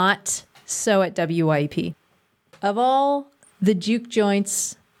 Not so at WYP. Of all the juke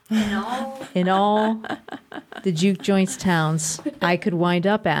joints in all the juke joints towns I could wind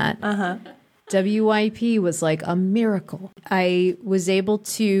up at, WYP was like a miracle. I was able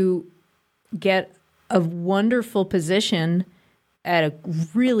to get a wonderful position at a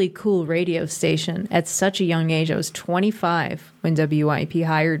really cool radio station at such a young age. I was 25 when WYP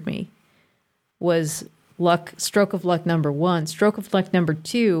hired me. Was stroke of luck number one. Stroke of luck number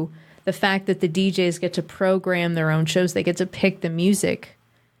two, the fact that the DJs get to program their own shows, they get to pick the music,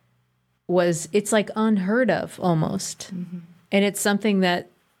 it's like unheard of almost. Mm-hmm. And it's something that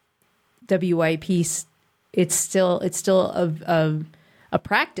WYP, it's still a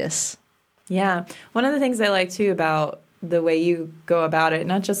practice. Yeah. One of the things I like too about the way you go about it,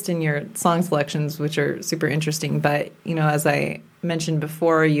 not just in your song selections, which are super interesting, but, you know, as I mentioned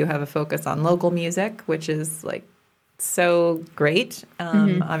before, you have a focus on local music, which is like so great.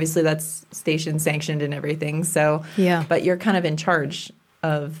 Obviously that's station sanctioned and everything. So, yeah, but you're kind of in charge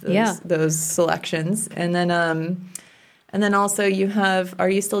of those selections. And then also you have, are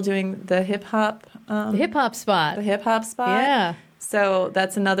you still doing the hip hop? The hip hop spot. The hip hop spot? Yeah. So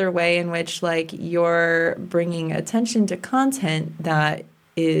that's another way in which like you're bringing attention to content that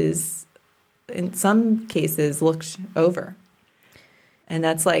is in some cases looked over. And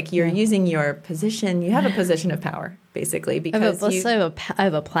that's like you're using your position. You have a position of power, basically, because I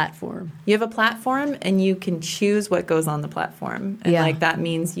have a platform. You have a platform and you can choose what goes on the platform. And like that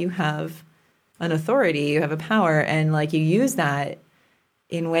means you have an authority, you have a power, and like you use that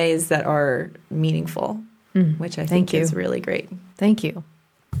in ways that are meaningful, which I think is really great. Thank you.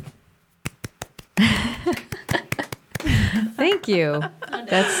 Thank you.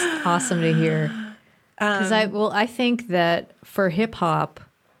 That's awesome to hear. Because I think that for hip hop,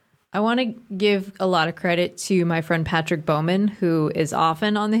 I want to give a lot of credit to my friend Patrick Bowman, who is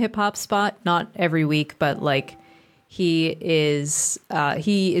often on the hip hop spot, not every week, but like he is a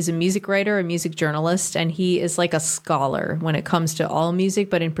music writer, a music journalist, and he is like a scholar when it comes to all music,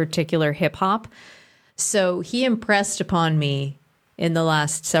 but in particular hip hop. So he impressed upon me in the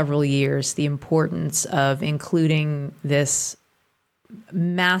last several years the importance of including this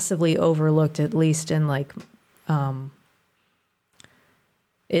massively overlooked, at least in like a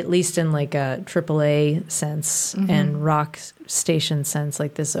AAA sense and rock station sense,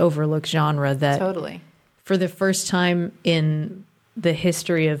 like this overlooked genre that Totally. for the first time in the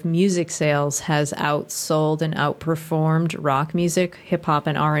history of music sales has outsold and outperformed rock music, hip hop,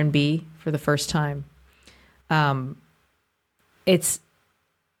 and R&B for the first time. It's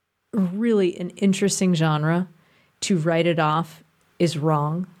really an interesting genre. To write it off is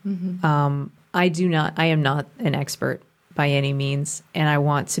wrong. I am not an expert by any means, and I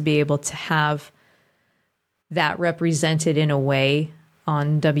want to be able to have that represented in a way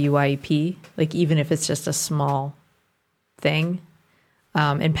on WIP, like even if it's just a small thing.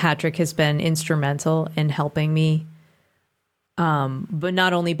 And Patrick has been instrumental in helping me, but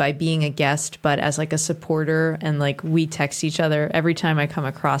not only by being a guest, but as like a supporter. And like we text each other every time I come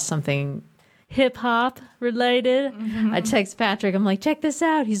across something hip hop related. I text Patrick. I'm like, check this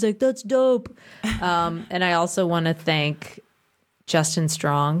out. He's like, that's dope. And I also want to thank Justin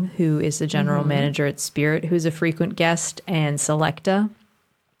Strong, who is the general manager at Spirit, who's a frequent guest, and Selecta,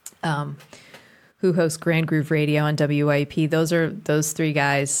 who hosts Grand Groove Radio on WIP. Those three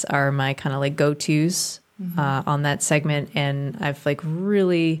guys are my kind of like go-tos on that segment. And I've like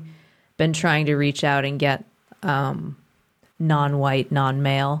really been trying to reach out and get non-white,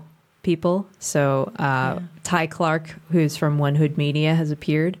 non-male people. So Ty Clark, who's from One Hood Media, has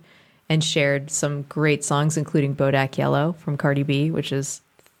appeared and shared some great songs, including Bodak Yellow from Cardi B, which is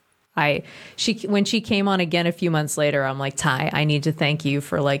when she came on again a few months later, I'm like, Ty, I need to thank you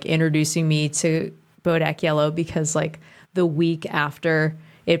for like introducing me to Bodak Yellow, because like the week after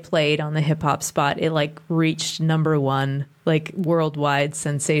it played on the hip hop spot, it like reached #1, like worldwide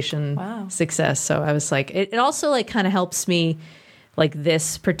sensation success. So I was like, it also like kind of helps me. Like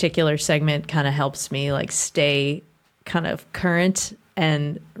this particular segment kind of helps me like stay kind of current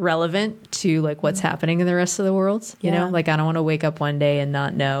and relevant to like what's happening in the rest of the world. You know, like I don't want to wake up one day and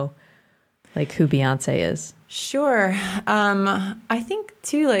not know like who Beyonce is. Sure. I think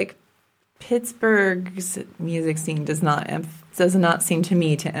too, like Pittsburgh's music scene does not seem to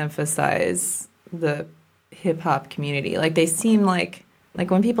me to emphasize the hip hop community. Like they seem like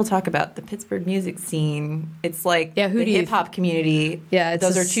when people talk about the Pittsburgh music scene, it's like the hip hop community. Yeah,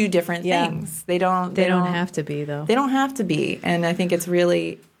 those are two different things. They don't have to be though. They don't have to be, and I think it's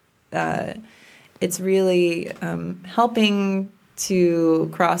really helping to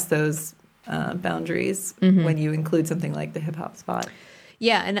cross those boundaries when you include something like the hip hop spot.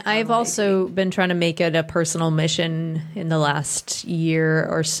 Yeah, and I've also been trying to make it a personal mission in the last year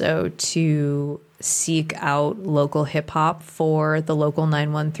or so to seek out local hip hop for the local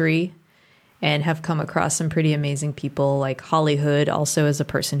 913, and have come across some pretty amazing people. Like Holly Hood also is a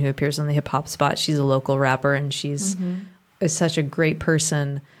person who appears on the hip hop spot. She's a local rapper, and she's such a great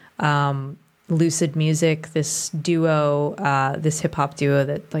person. Lucid Music, this duo, this hip hop duo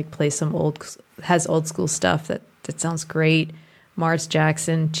that like plays some old school stuff that sounds great. Mars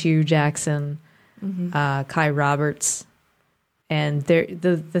Jackson, Chew Jackson, Kai Roberts. And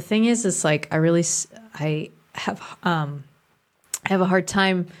the thing is like I have a hard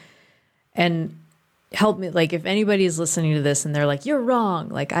time, and help me, like if anybody is listening to this and they're like, you're wrong,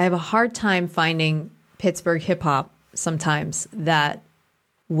 like I have a hard time finding Pittsburgh hip hop sometimes that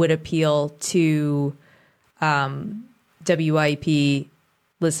would appeal to WIP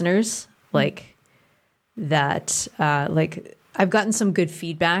listeners, like that. Like I've gotten some good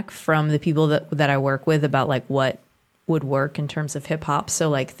feedback from the people that I work with about like what would work in terms of hip hop. So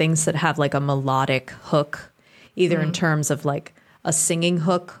like things that have like a melodic hook, either in terms of like a singing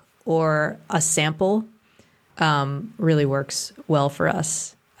hook or a sample, really works well for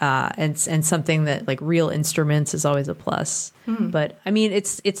us. And something that like real instruments is always a plus. But I mean,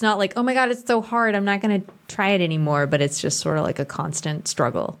 it's not like, oh my God, it's so hard, I'm not going to try it anymore. But it's just sort of like a constant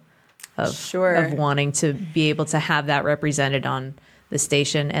struggle of wanting to be able to have that represented on the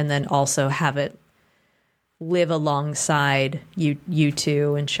station, and then also have it live alongside you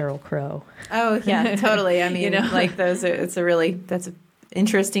two and Sheryl Crow. Oh yeah, totally. I mean, like that's an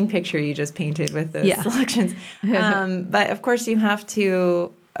interesting picture you just painted with those selections. But of course you have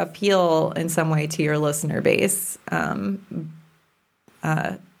to appeal in some way to your listener base. I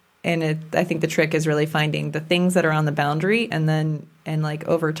think the trick is really finding the things that are on the boundary, and like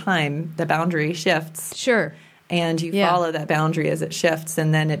over time, the boundary shifts. Sure. And you follow that boundary as it shifts,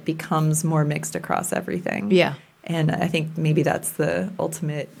 and then it becomes more mixed across everything. Yeah. And I think maybe that's the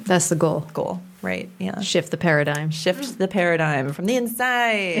ultimate That's the goal. Right? Yeah. Shift the paradigm. Shift the paradigm from the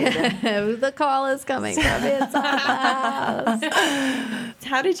inside. The call is coming from inside.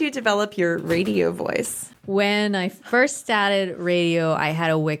 How did you develop your radio voice? When I first started radio, I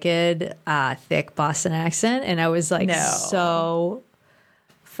had a wicked thick Boston accent, and I was like so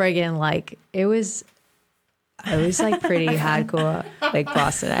friggin' like it was like pretty hardcore like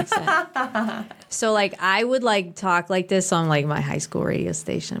Boston accent. So like I would like talk like this on like my high school radio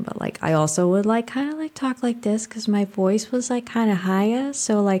station, but like I also would like kind of like talk like this because my voice was like kind of higher.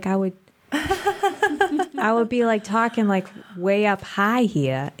 So like I would be like talking like way up high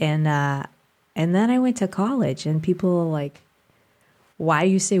here, and then I went to college, and people were like, "Why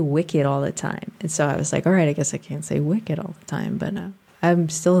do you say wicked all the time?" And so I was like, "All right, I guess I can't say wicked all the time," but I'm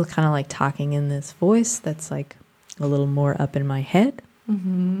still kind of like talking in this voice that's like a little more up in my head.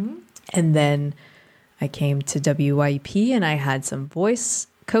 Mm-hmm. And then I came to WYP, and I had some voice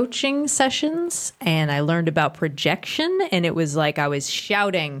coaching sessions, and I learned about projection, and it was like I was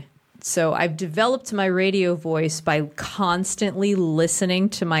shouting. So I've developed my radio voice by constantly listening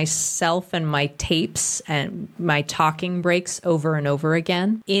to myself and my tapes and my talking breaks over and over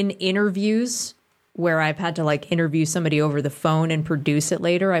again. In interviews where I've had to like interview somebody over the phone and produce it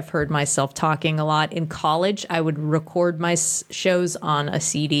later, I've heard myself talking a lot. In college, I would record my shows on a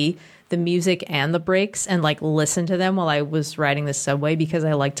CD, the music and the breaks, and like listen to them while I was riding the subway because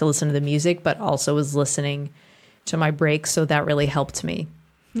I like to listen to the music, but also was listening to my breaks. So that really helped me.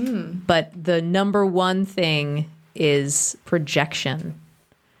 But the number one thing is projection.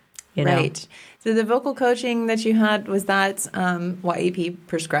 You know? Right. So the vocal coaching that you had, was that YEP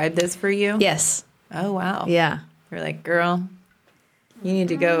prescribed this for you? Yes. Oh, wow. Yeah. You're like, girl, you need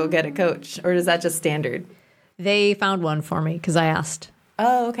to go get a coach. Or is that just standard? They found one for me because I asked.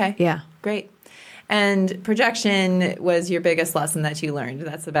 Oh, okay. Yeah. Great. And projection was your biggest lesson that you learned.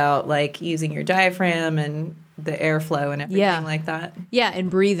 That's about like using your diaphragm and the airflow and everything like that. Yeah, and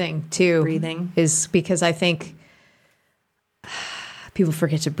breathing too. Breathing. Is because I think people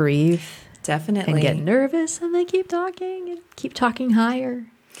forget to breathe. Definitely. And get nervous, and they keep talking higher.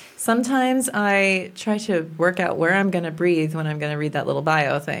 Sometimes I try to work out where I'm going to breathe when I'm going to read that little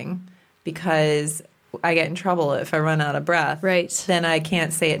bio thing, because I get in trouble if I run out of breath. Right. Then I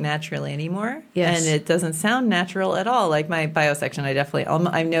can't say it naturally anymore. Yes. And it doesn't sound natural at all. Like my bio section,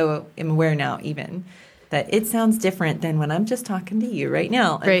 I'm aware now even that it sounds different than when I'm just talking to you right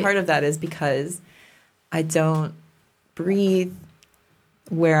now. And Right. part of that is because I don't breathe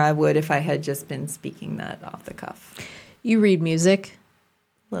where I would if I had just been speaking that off the cuff. You read music.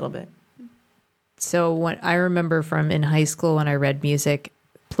 A little bit. So what I remember from in high school when I read music,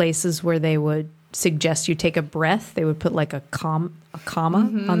 places where they would suggest you take a breath, they would put like a comma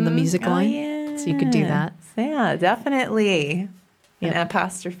on the music line. Yeah. So you could do that. Yeah, definitely. Yep. An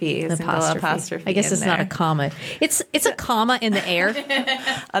apostrophe. An Single apostrophe. I guess in it's not a there. comma. It's a comma in the air.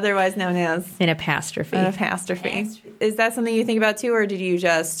 Otherwise known as An apostrophe. an apostrophe. Is that something you think about too, or did you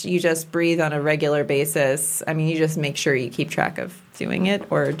just breathe on a regular basis? I mean, you just make sure you keep track of doing it,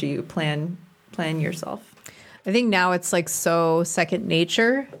 or do you plan yourself? I think now it's like so second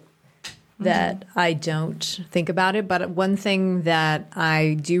nature that I don't think about it. But one thing that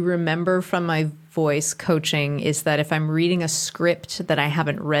I do remember from my voice coaching is that if I'm reading a script that I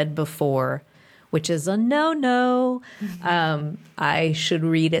haven't read before, which is a no-no, I should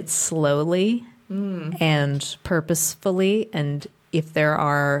read it slowly and purposefully. And if there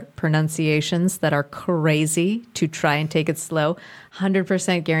are pronunciations that are crazy, to try and take it slow,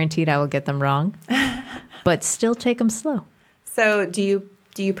 100% guaranteed I will get them wrong, but still take them slow. So do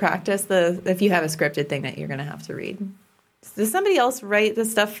you practice if you have a scripted thing that you're going to have to read? Does somebody else write the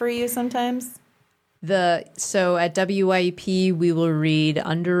stuff for you sometimes? So at WIP, we will read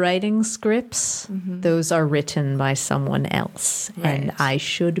underwriting scripts. Those are written by someone else, and Right. I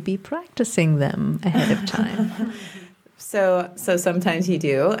should be practicing them ahead of time. So sometimes you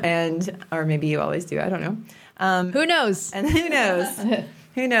do, or maybe you always do. I don't know. Who knows? And who knows?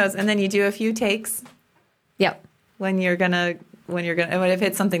 Who knows? And then you do a few takes Yep. when you're gonna, if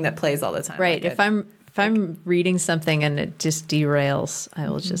it's something that plays all the time. Right. Like If I'm reading something and it just derails, I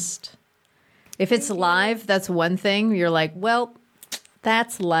will just. If it's live, that's one thing. You're like, well,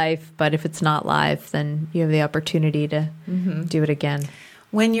 that's live. But if it's not live, then you have the opportunity to do it again.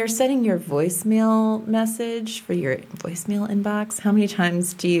 When you're setting your voicemail message for your voicemail inbox, how many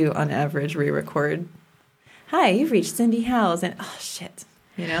times do you, on average, re-record? Hi, you've reached Cindy Howes, and oh shit,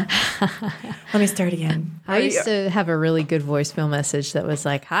 let me start again. I used to have a really good voicemail message that was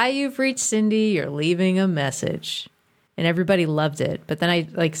like, "Hi, you've reached Cindy. You're leaving a message," and everybody loved it. But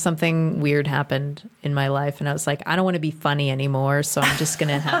then something weird happened in my life, and I was like, I don't want to be funny anymore, so I'm just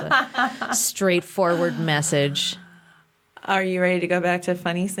gonna have a straightforward message. Are you ready to go back to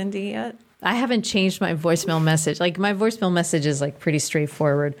funny Cindy yet? I haven't changed my voicemail message. Like my voicemail message is like pretty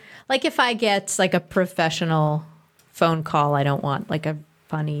straightforward. Like if I get like a professional phone call, I don't want like a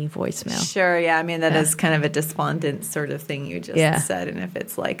funny voicemail. Sure, yeah. I mean, that is kind of a despondent sort of thing you just said. And if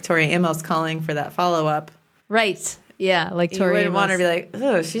it's like Tori Amos calling for that follow-up. Right. Yeah, like Tori Amos. You wouldn't want to be like,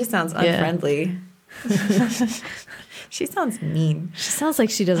 oh, she sounds unfriendly. She sounds mean. She sounds like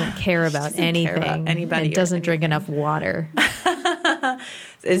she doesn't care about anything. Care about anybody. And doesn't drink enough water.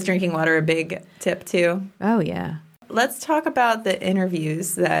 Is drinking water a big tip too? Oh, yeah. Let's talk about the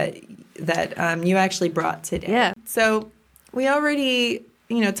interviews that you actually brought today. Yeah. So we already,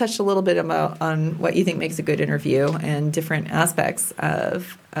 touched a little bit on what you think makes a good interview and different aspects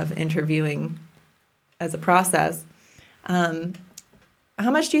of interviewing as a process. How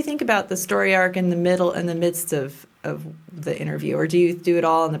much do you think about the story arc in the middle and the midst of the interview, or do you do it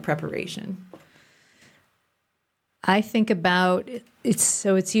all in the preparation? I think about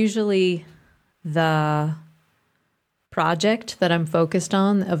it's usually the project that I'm focused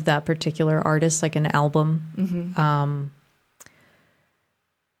on of that particular artist, like an album. Mm-hmm.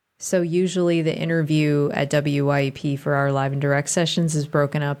 So usually the interview at WYEP for our live and direct sessions is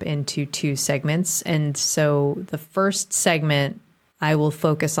broken up into 2 segments. And so the first segment, I will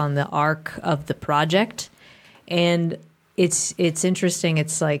focus on the arc of the project. And it's interesting.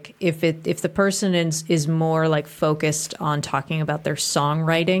 It's like if the person is more like focused on talking about their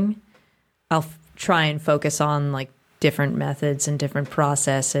songwriting, I'll try and focus on like different methods and different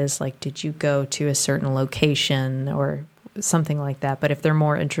processes. Like, did you go to a certain location or something like that? But if they're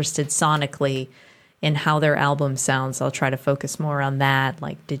more interested sonically in how their album sounds, I'll try to focus more on that.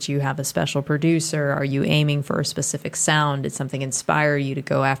 Like, did you have a special producer? Are you aiming for a specific sound? Did something inspire you to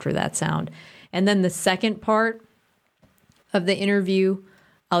go after that sound? And then the second part of the interview,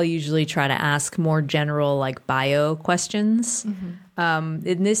 I'll usually try to ask more general like bio questions. Mm-hmm.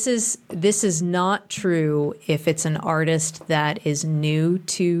 And this is not true if it's an artist that is new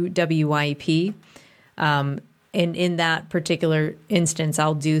to WYEP. And in that particular instance,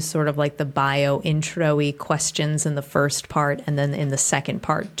 I'll do sort of like the bio intro-y questions in the first part, and then in the second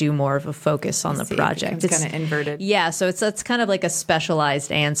part, do more of a focus on the project. It's kind of inverted. Yeah, so it's kind of like a specialized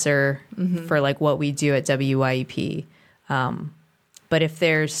answer for like what we do at WYEP. But if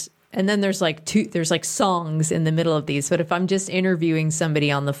there's like songs in the middle of these. But if I'm just interviewing somebody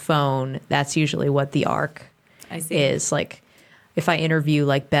on the phone, that's usually what the arc is. Like if I interview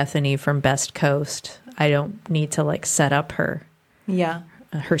like Bethany from Best Coast, I don't need to like set up her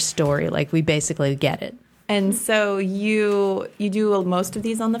story. Like we basically get it. And so you do most of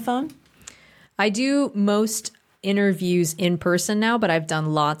these on the phone? I do most interviews in person now, but I've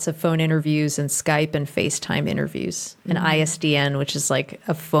done lots of phone interviews and Skype and FaceTime interviews and ISDN, which is like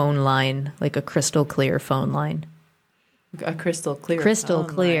a phone line, like a crystal clear phone line. A crystal clear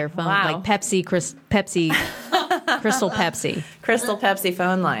phone, wow. Like Pepsi, Crystal Pepsi. Crystal Pepsi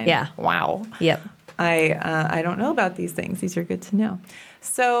phone line. Yeah. Wow. Yep. I don't know about these things. These are good to know.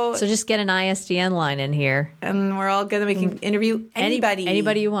 So just get an ISDN line in here. And we can interview anybody.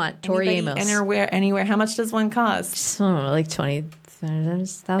 Anybody you want. Tori Amos. Anywhere. How much does one cost? Like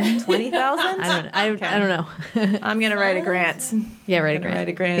 20,000? 20,000? I don't know. I'm going to write a grant. Yeah, write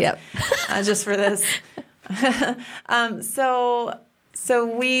a grant. Yep. Just for this. So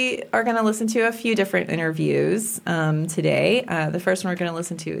we are going to listen to a few different interviews today. The first one we're going to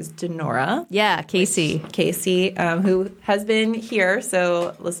listen to is Denora. Yeah, Casey, who has been here,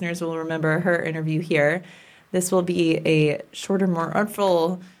 so listeners will remember her interview here. This will be a shorter, more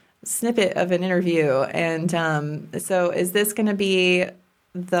artful snippet of an interview. And so is this going to be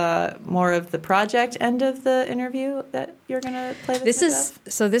the more of the project end of the interview that you're going to play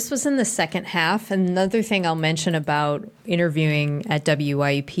this was in the second half. And another thing I'll mention about interviewing at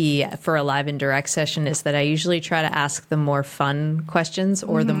WYEP for a live and direct session is that I usually try to ask the more fun questions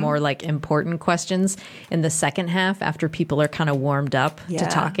or the more like important questions in the second half after people are kind of warmed up to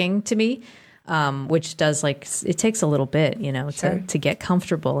talking to me. Which does it takes a little bit, to get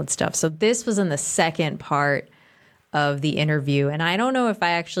comfortable and stuff. So this was in the second part of the interview. And I don't know if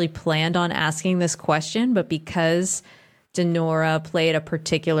I actually planned on asking this question, but because Denora played a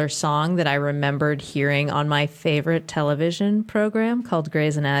particular song that I remembered hearing on my favorite television program called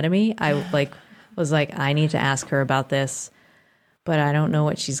Grey's Anatomy, I was like, I need to ask her about this, but I don't know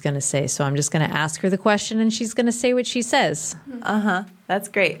what she's going to say. So I'm just going to ask her the question and she's going to say what she says. That's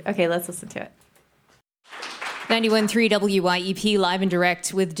great. Okay, let's listen to it. 91.3 WYEP live and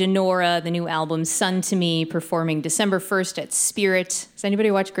direct with Denora, the new album Sun to Me, performing December 1st at Spirit. Does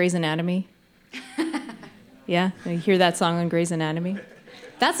anybody watch Grey's Anatomy? Yeah? You hear that song on Grey's Anatomy?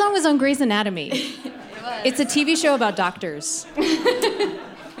 That song was on Grey's Anatomy. It's a TV show about doctors. It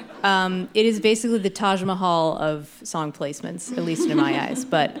is basically the Taj Mahal of song placements, at least in my eyes.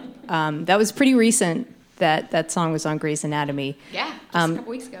 But that was pretty recent that song was on Grey's Anatomy. Yeah, just a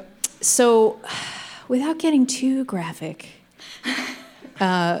couple weeks ago. So, without getting too graphic,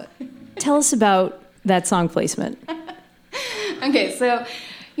 tell us about that song placement. Okay, so,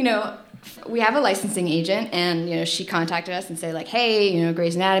 we have a licensing agent, and, she contacted us and said, like, hey,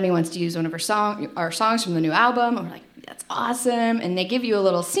 Grey's Anatomy wants to use one of our songs from the new album. And we're like, that's awesome. And they give you a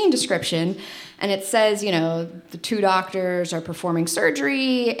little scene description, and it says, the two doctors are performing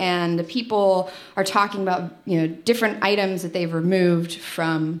surgery, and the people are talking about, different items that they've removed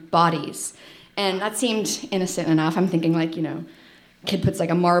from bodies. And that seemed innocent enough. I'm thinking, like, kid puts,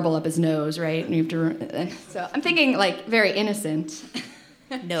 like, a marble up his nose, right? And you have to... So I'm thinking, like, very innocent.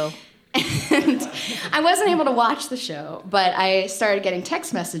 No. And I wasn't able to watch the show, but I started getting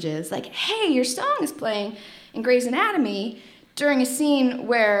text messages like, hey, your song is playing in Grey's Anatomy during a scene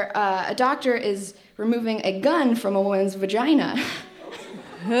where a doctor is removing a gun from a woman's vagina.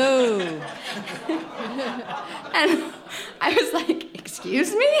 Oh. And I was like,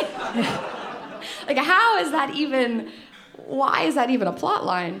 excuse me? Like, how is that even... Why is that even a plot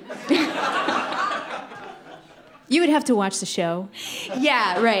line? You would have to watch the show.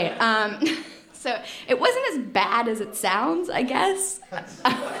 Yeah, right. So it wasn't as bad as it sounds, I guess.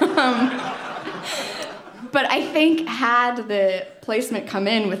 But I think had the placement come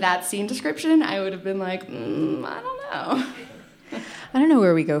in with that scene description, I would have been like, I don't know. I don't know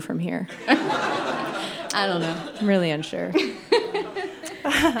where we go from here. I don't know. I'm really unsure.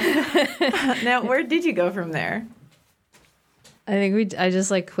 Now, where did you go from there? I think I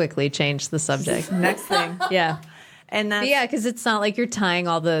just quickly changed the subject. Next thing. Yeah. And that's... Yeah, because it's not like you're tying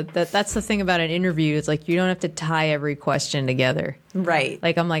all that's the thing about an interview. It's like you don't have to tie every question together. Right.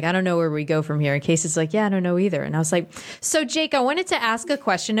 Like, I'm like, I don't know where we go from here. In case it's like, yeah, I don't know either. And I was like, so Jake, I wanted to ask a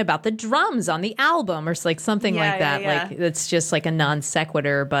question about the drums on the album or like something like that. Yeah. Like, it's just like a non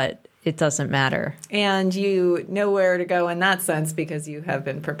sequitur, but it doesn't matter. And you know where to go in that sense because you have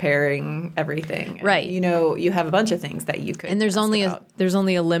been preparing everything. Right. You have a bunch of things that you could. And there's ask only about. there's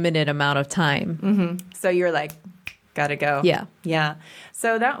only a limited amount of time. Mm-hmm. So you're like, gotta go. Yeah. Yeah.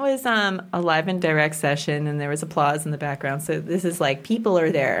 So that was a live and direct session, and there was applause in the background. So this is like people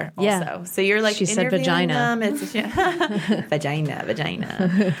are there also. Yeah. So you're like She said interviewing vagina. them. It's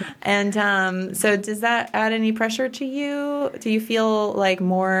vagina. And so does that add any pressure to you? Do you feel like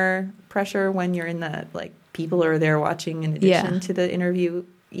more pressure when you're in that like people are there watching in addition to the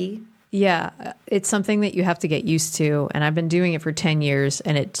interviewee? Yeah, it's something that you have to get used to. And I've been doing it for 10 years,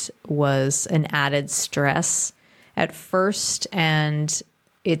 and it was an added stress at first. And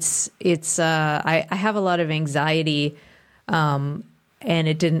I have a lot of anxiety, and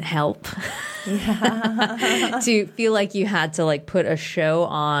it didn't help to feel like you had to like put a show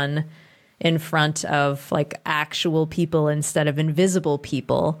on in front of like actual people instead of invisible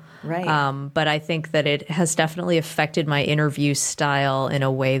people. Right. But I think that it has definitely affected my interview style in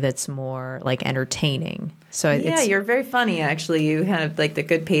a way that's more like entertaining. So you're very funny, actually. You have like the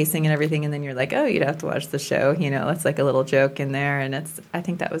good pacing and everything, and then you're like, oh, you'd have to watch the show. It's like a little joke in there, and I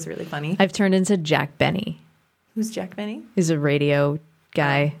think that was really funny. I've turned into Jack Benny. Who's Jack Benny? He's a radio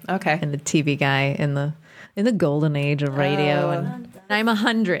guy. Okay. And the TV guy in the golden age of radio. And I'm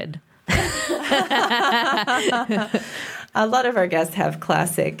 100. A lot of our guests have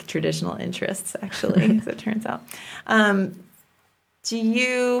classic traditional interests, actually, as it turns out. Do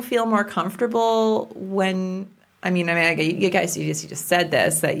you feel more comfortable when, you guys, you just said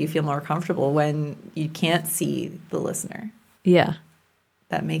this, that you feel more comfortable when you can't see the listener? Yeah.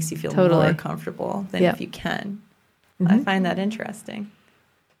 That makes you feel Totally. more comfortable than if you can. Mm-hmm. I find that interesting.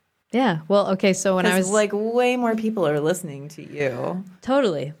 Yeah. Well, okay. So when I was like way more people are listening to you.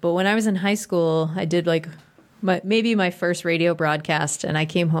 Totally. But when I was in high school, I did like maybe my first radio broadcast, and I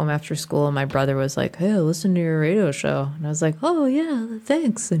came home after school and my brother was like, hey, listen to your radio show. And I was like, oh yeah,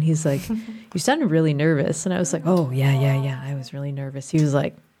 thanks. And he's like, you sounded really nervous. And I was like, oh yeah. I was really nervous. He was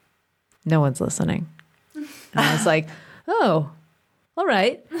like, no one's listening. And I was like, oh, all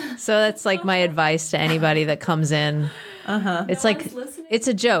right. So that's like my advice to anybody that comes in It's like it's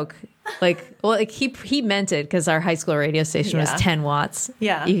a joke. Like, well, like he meant it because our high school radio station was 10 watts.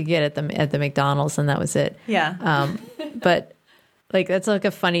 Yeah. You could get it at the McDonald's, and that was it. Yeah. But like that's like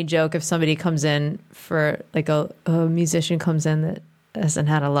a funny joke if somebody comes in for like a musician comes in that hasn't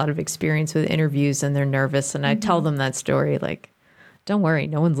had a lot of experience with interviews and they're nervous, and I tell them that story, like, don't worry,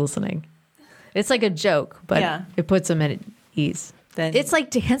 no one's listening. It's like a joke, but it puts them at ease. Then It's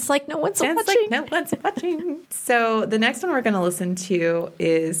like dance like no one's dance watching. like no one's watching. So the next one we're going to listen to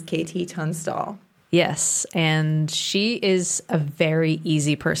is KT Tunstall. Yes, and she is a very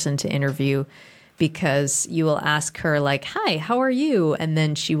easy person to interview because you will ask her like, "Hi, how are you?" and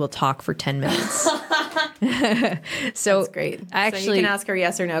then she will talk for 10 minutes. So That's great. Actually, so you can ask her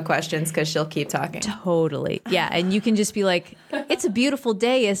yes or no questions because she'll keep talking. totally. Yeah, and you can just be like, "It's a beautiful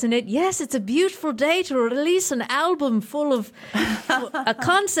day, isn't it?" "Yes, it's a beautiful day to release an album full of a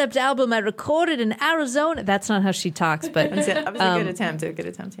concept album I recorded in Arizona." That's not how she talks, but That was a good attempt. A good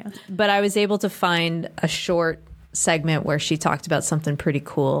attempt, yeah. but I was able to find a short segment where she talked about something pretty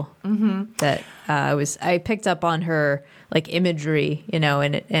cool that I picked up on her like imagery, you know,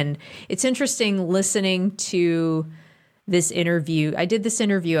 and it's interesting listening to this interview. I did this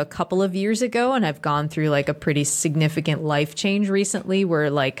interview a couple of years ago, and I've gone through like a pretty significant life change recently where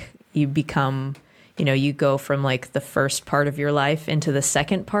like you become, you know, you go from like the first part of your life into the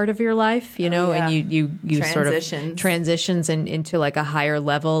second part of your life, you know, and you sort of transitions into like a higher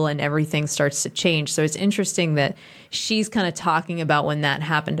level, and everything starts to change. So it's interesting that she's kind of talking about when that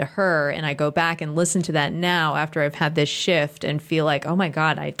happened to her, and I go back and listen to that now after I've had this shift and feel like, oh my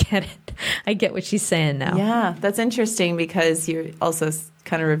God, I get it. I get what she's saying now. Yeah, that's interesting because you're also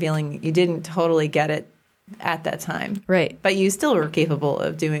kind of revealing you didn't totally get it at that time. Right. But you still were capable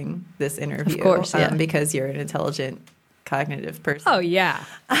of doing this interview. Of course, yeah. Because you're an intelligent, cognitive person. Oh, yeah.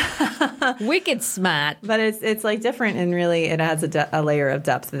 Wicked smart. But it's like different, and really it adds a layer of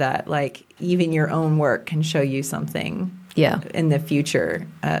depth that like even your own work can show you something in the future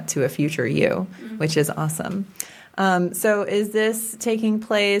to a future you, which is awesome. So is this taking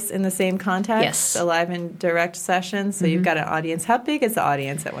place in the same context? Yes. A live and direct session? So you've got an audience. How big is the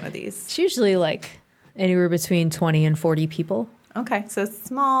audience at one of these? It's usually like anywhere between 20 and 40 people. Okay, so it's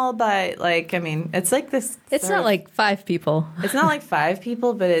small, but like, I mean, it's like this. It's not like 5 people. It's not like 5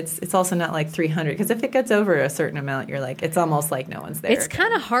 people, but it's also not like 300. Because if it gets over a certain amount, you're like, it's almost like no one's there. It's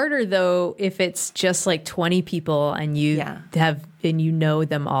kind of harder though if it's just like 20 people and you you know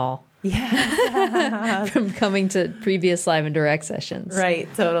them all. Yeah. From coming to previous live and direct sessions. Right,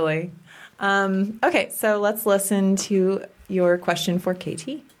 totally. Okay, so let's listen to your question for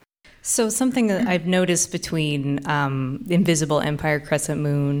KT. So something that I've noticed between Invisible Empire, Crescent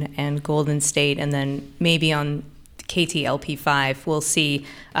Moon, and Golden State, and then maybe on KTLP5, we'll see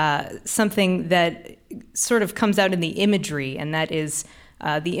something that sort of comes out in the imagery, and that is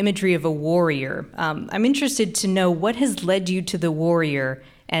the imagery of a warrior. I'm interested to know what has led you to the warrior.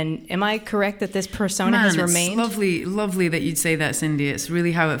 And am I correct that this persona has remained? It's lovely that you'd say that, Cindy. It's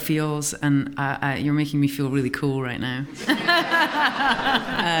really how it feels, and you're making me feel really cool right now.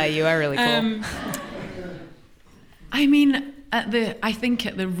 You are really cool. I mean, I think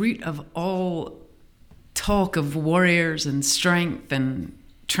at the root of all talk of warriors and strength and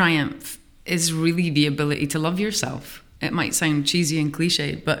triumph is really the ability to love yourself. It might sound cheesy and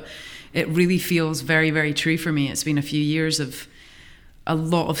cliched, but it really feels very, very true for me. It's been a few years of a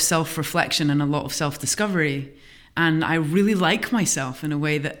lot of self-reflection and a lot of self-discovery, and I really like myself in a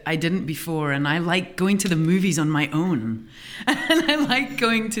way that I didn't before, and I like going to the movies on my own, and I like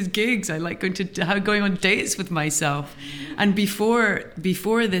going to gigs, I like going on dates with myself. And before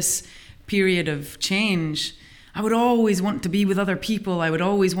this period of change, I would always want to be with other people, I would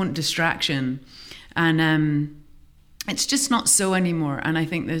always want distraction, and it's just not so anymore. And I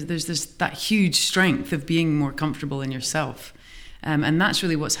think there's that huge strength of being more comfortable in yourself. And that's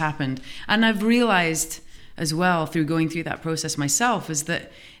really what's happened. And I've realized as well through going through that process myself is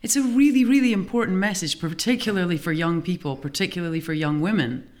that it's a really, really important message, particularly for young people, particularly for young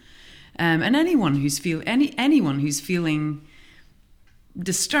women, and anyone who's feeling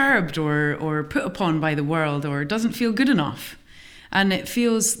disturbed or put upon by the world or doesn't feel good enough. And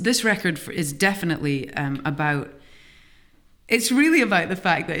this record is definitely it's really about the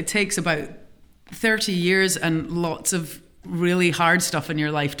fact that it takes about 30 years and lots of really hard stuff in your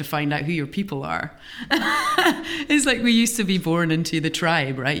life to find out who your people are. It's like we used to be born into the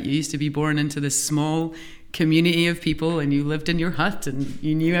tribe, right? You used to be born into this small community of people, and you lived in your hut and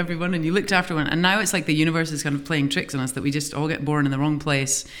you knew everyone and you looked after one. And now it's like the universe is kind of playing tricks on us, that we just all get born in the wrong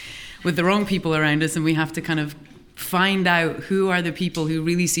place with the wrong people around us, and we have to kind of find out who are the people who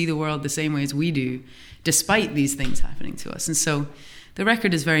really see the world the same way as we do, despite these things happening to us. And so the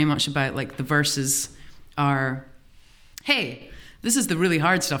record is very much about, like, the verses are, hey, this is the really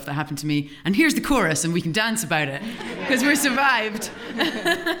hard stuff that happened to me, and here's the chorus, and we can dance about it because we're survived.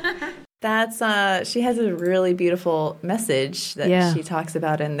 That's she has a really beautiful message that she talks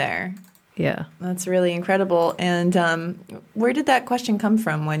about in there. Yeah. That's really incredible. And where did that question come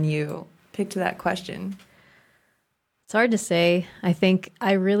from when you picked that question? It's hard to say. I think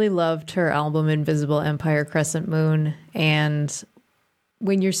I really loved her album Invisible Empire Crescent Moon. And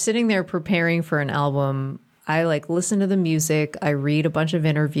when you're sitting there preparing for an album, I like listen to the music, I read a bunch of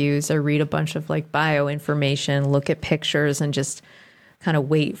interviews, I read a bunch of like bio information, look at pictures, and just kind of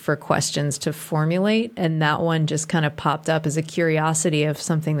wait for questions to formulate. And that one just kind of popped up as a curiosity of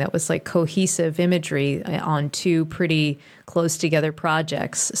something that was like cohesive imagery on two pretty close together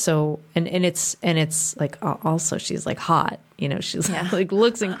projects. So, and it's like, also she's like hot, you know, she's like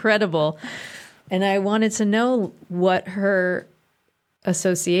looks incredible. And I wanted to know what her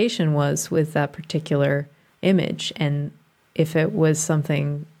association was with that particular image, and if it was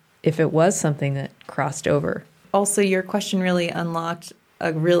something that crossed over. Also, your question really unlocked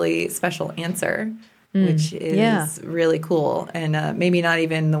a really special answer, which is really cool, and maybe not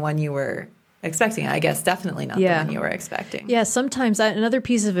even the one you were expecting. I guess definitely not the one you were expecting. Yeah, sometimes another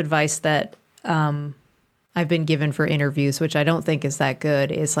piece of advice that I've been given for interviews, which I don't think is that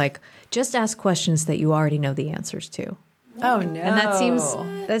good, is like, just ask questions that you already know the answers to. Oh no! And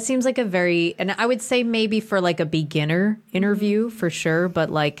that seems like a very, and I would say maybe for like a beginner interview for sure,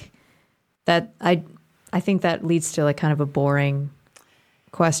 but like that I think that leads to like kind of a boring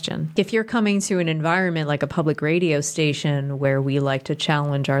question. If you're coming to an environment like a public radio station where we like to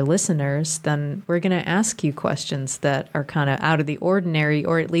challenge our listeners, then we're going to ask you questions that are kind of out of the ordinary,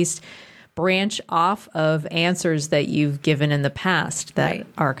 or at least branch off of answers that you've given in the past that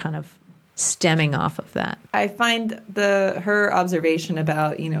are kind of stemming off of that. I find her observation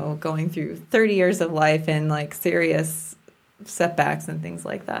about, you know, going through 30 years of life and like serious setbacks and things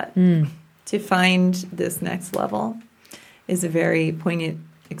like that. To find this next level is a very poignant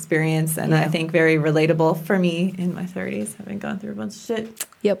experience, and I think very relatable for me in my 30s, having gone through a bunch of shit.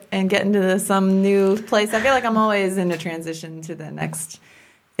 Yep. And getting to some new place. I feel like I'm always in a transition to the next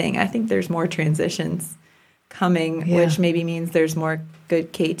thing. I think there's more transitions coming, which maybe means there's more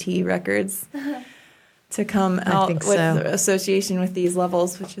good KT records to come out with association with these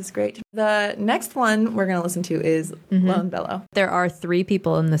levels, which is great. The next one we're going to listen to is Lone Bellow. There are 3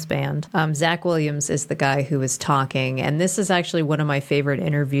 people in this band. Zach Williams is the guy who is talking, and this is actually one of my favorite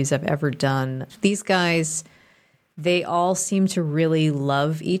interviews I've ever done. These guys, they all seem to really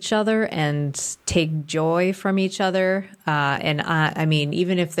love each other and take joy from each other. And I mean,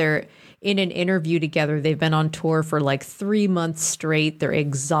 even if they're in an interview together, they've been on tour for like 3 months straight. They're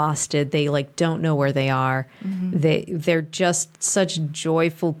exhausted. They like don't know where they are. They're just such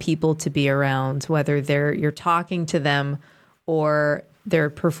joyful people to be around, whether you're talking to them or they're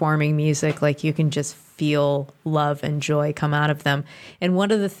performing music. Like you can just feel love and joy come out of them. And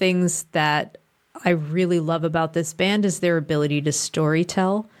one of the things that I really love about this band is their ability to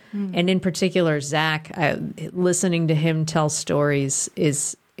storytell. And in particular, Zach, listening to him tell stories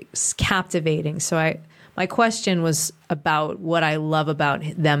is captivating. So my question was about what I love about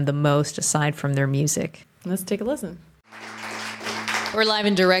them the most aside from their music. Let's take a listen. We're live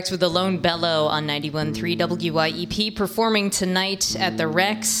and direct with the Lone Bellow on 91.3 WYEP, performing tonight at the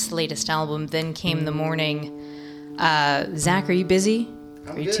Rex. Latest album, Then Came the Morning. Zach, are you busy?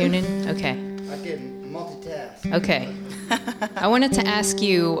 Are you tuning? Okay. I can multitask. Okay. I wanted to ask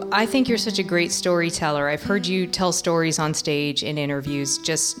you, I think you're such a great storyteller. I've heard you tell stories on stage in interviews,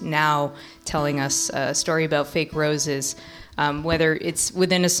 just now telling us a story about Fake Roses, whether it's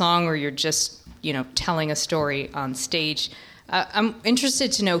within a song or you're just, you know, telling a story on stage. I'm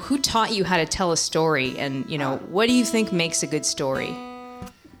interested to know who taught you how to tell a story, and, you know, what do you think makes a good story?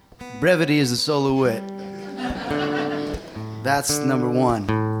 Brevity is the soul of wit. That's number one,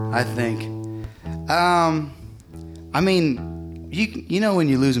 I think. I mean, you know when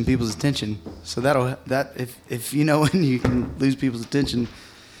you're losing people's attention. So if you know when you can lose people's attention.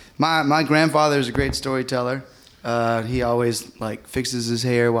 My grandfather is a great storyteller. He always like fixes his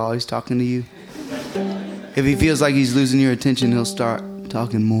hair while he's talking to you. If he feels like he's losing your attention, he'll start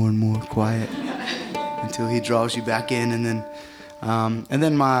talking more and more quiet until he draws you back in. And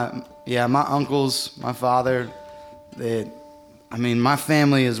then my uncles, my father, my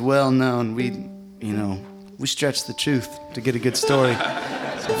family is well known. We stretch the truth to get a good story.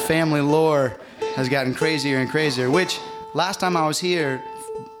 So family lore has gotten crazier and crazier, which last time I was here,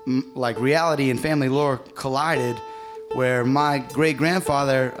 like reality and family lore collided, where my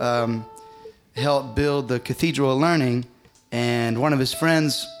great-grandfather helped build the Cathedral of Learning, and one of his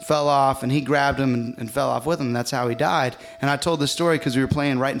friends fell off, and he grabbed him and fell off with him. That's how he died. And I told the story because we were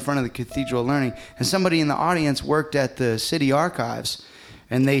playing right in front of the Cathedral of Learning, and somebody in the audience worked at the city archives,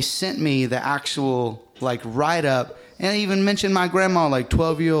 and they sent me the actual write-up, and they even mentioned my grandma,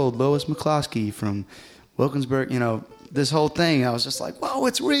 12-year-old Lois McCloskey from Wilkinsburg, this whole thing. I was just like, whoa,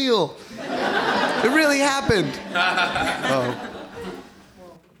 it's real. It really happened. Oh.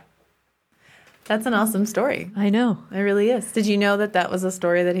 That's an awesome story. I know. It really is. Did you know that was a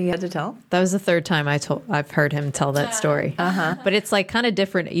story that he had to tell? That was the third time I've heard him tell that story. But it's kind of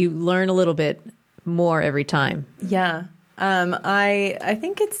different. You learn a little bit more every time. Yeah. I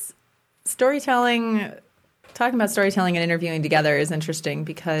think it's storytelling. Talking about storytelling and interviewing together is interesting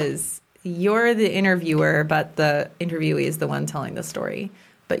because you're the interviewer, but the interviewee is the one telling the story.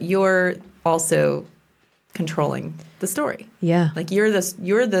 But you're also controlling the story. Yeah. You're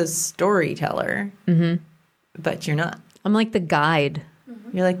the storyteller, but you're not. I'm like the guide.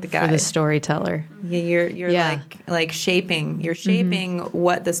 You're like the guide. For the storyteller. Yeah, you're like shaping. You're shaping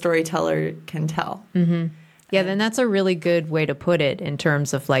what the storyteller can tell. Mm-hmm. Yeah, then that's a really good way to put it in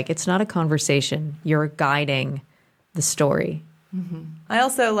terms of it's not a conversation. You're guiding the story. Mm-hmm. I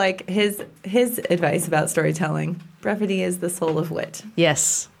also like his advice about storytelling. Brevity is the soul of wit.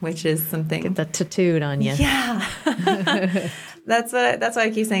 Yes. Which is something. Get that tattooed on you. Yeah. That's why I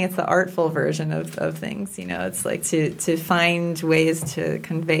keep saying it's the artful version of things. It's to find ways to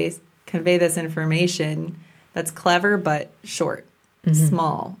convey this information that's clever but short,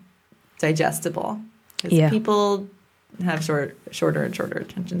 small, digestible. Because people have shorter and shorter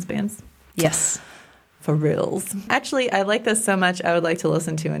attention spans. Yes. For reals. Actually, I like this so much, I would like to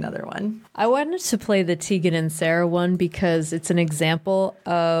listen to another one. I wanted to play the Tegan and Sara one because it's an example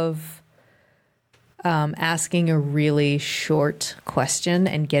of asking a really short question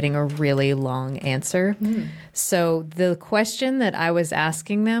and getting a really long answer. So the question that I was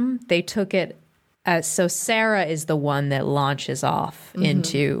asking them, they took it as, so Sara is the one that launches off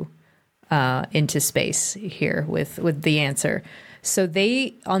into space here with the answer. So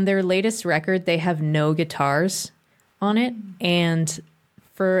they, on their latest record, they have no guitars on it. And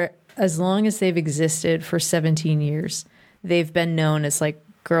for as long as they've existed, for 17 years, they've been known as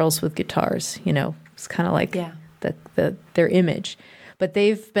girls with guitars. It's kind of their image. But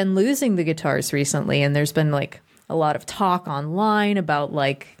they've been losing the guitars recently. And there's been a lot of talk online about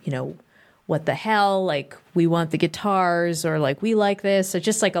what the hell, we want the guitars, or we like this. So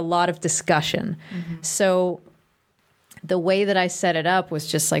just a lot of discussion. So the way that I set it up was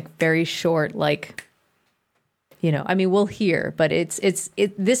just very short, we'll hear, but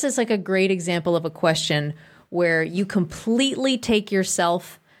this is a great example of a question where you completely take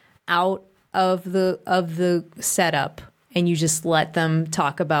yourself out of the setup and you just let them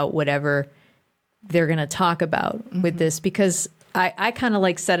talk about whatever they're going to talk about with this, because I kind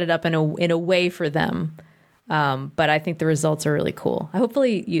of set it up in a way for them. But I think the results are really cool.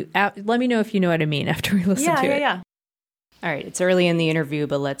 Hopefully you let me know if you know what I mean after we listen to it. Yeah. All right, it's early in the interview,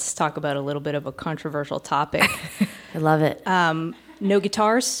 but let's talk about a little bit of a controversial topic. I love it. No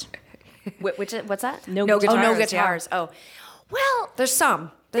guitars. What's that? No guitars. Oh, no guitars. Yeah. Oh, well, there's some.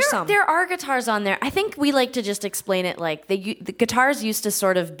 There are guitars on there. I think we like to just explain it the guitars used to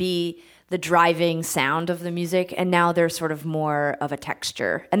sort of be the driving sound of the music, and now they're sort of more of a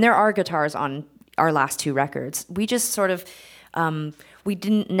texture. And there are guitars on our last two records. We just sort of we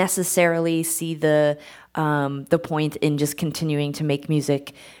didn't necessarily see the point in just continuing to make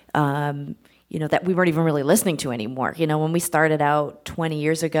music, that we weren't even really listening to anymore. When we started out 20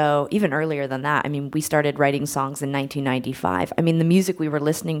 years ago, even earlier than that, we started writing songs in 1995. The music we were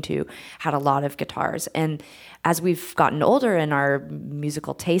listening to had a lot of guitars. And as we've gotten older and our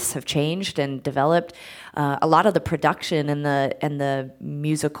musical tastes have changed and developed, a lot of the production and the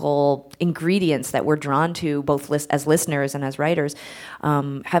musical ingredients that we're drawn to, both as listeners and as writers,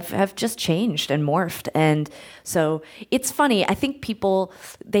 have just changed and morphed. And so it's funny. I think people,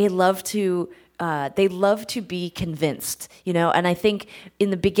 they love to be convinced, and I think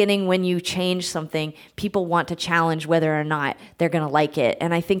in the beginning when you change something, people want to challenge whether or not they're going to like it.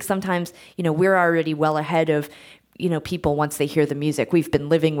 And I think sometimes, we're already well ahead of, people once they hear the music. We've been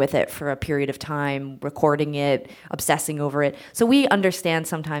living with it for a period of time, recording it, obsessing over it. So we understand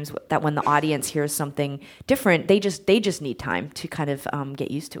sometimes that when the audience hears something different, they just need time to kind of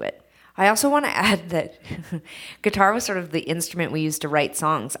get used to it. I also want to add that guitar was sort of the instrument we used to write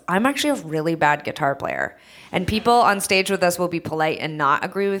songs. I'm actually a really bad guitar player. And people on stage with us will be polite and not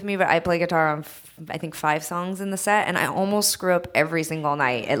agree with me, but I play guitar on, I think, 5 songs in the set, and I almost screw up every single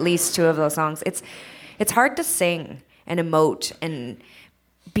night, at least 2 of those songs. It's hard to sing. and emote and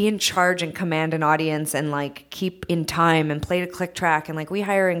be in charge and command an audience and like keep in time and play to click track. And like we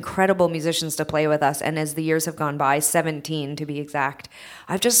hire incredible musicians to play with us. And as the years have gone by, 17 to be exact,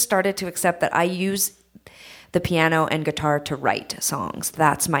 I've just started to accept that I use the piano and guitar to write songs.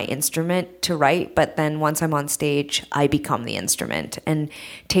 That's my instrument to write. But then once I'm on stage, I become the instrument. And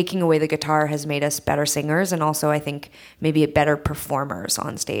taking away the guitar has made us better singers and also I think maybe better performers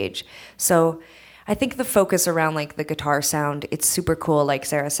on stage. So I think the focus around like the guitar sound, it's super cool. Like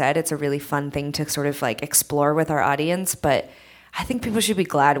Sarah said, it's a really fun thing to sort of like explore with our audience. But I think people should be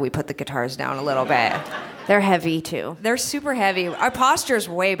glad we put the guitars down a little bit. They're heavy too. They're super heavy. Our posture's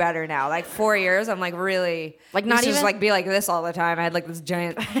way better now. Like 4 years, I'm like really like not even just like be like this all the time. I had like this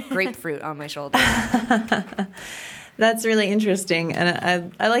giant grapefruit on my shoulder. That's really interesting,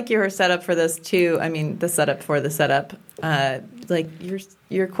 and I like your setup for this too. I mean, the setup for the setup. Like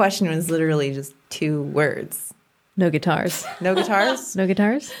your question was literally just 2 words. No guitars. No guitars? No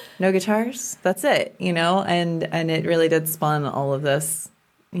guitars? No guitars. That's it, and it really did spawn all of this,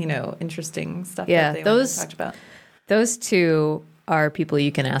 interesting stuff that they talked about. Those 2 are people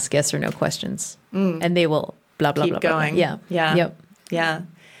you can ask yes or no questions. And they will blah, blah, keep blah, going. blah, blah. Yeah. Yeah. Yep. Yeah.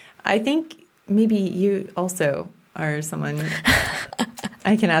 I think maybe you also are someone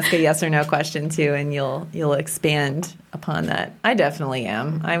I can ask a yes or no question to, and you'll expand upon that. I definitely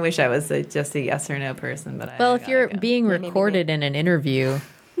am. I wish I was just a yes or no person, but if you're being recorded in an interview,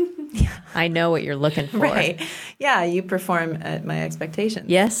 I know what you're looking for. Right? Yeah, you perform at my expectations.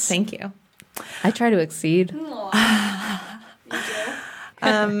 Yes, thank you. I try to exceed. One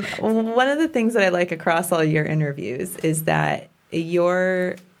of the things that I like across all your interviews is that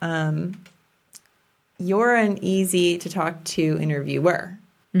you're an easy to talk to interviewer.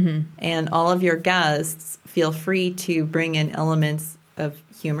 Mm-hmm. And all of your guests feel free to bring in elements of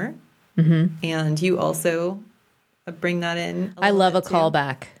humor. Mm-hmm. And you also bring that in. I love a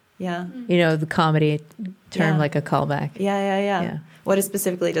callback. Yeah. The comedy term, like a callback. Yeah. What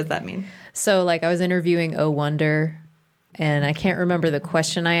specifically does that mean? So like I was interviewing Oh Wonder, and I can't remember the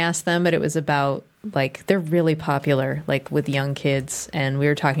question I asked them, but it was about like they're really popular like with young kids. And we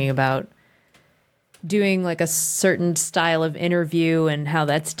were talking about doing like a certain style of interview and how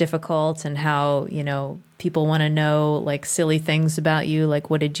that's difficult and how, people want to know like silly things about you. Like,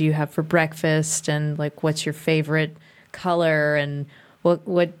 what did you have for breakfast? And like, what's your favorite color? And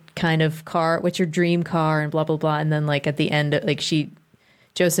what kind of car, what's your dream car? And blah, blah, blah. And then like at the end, like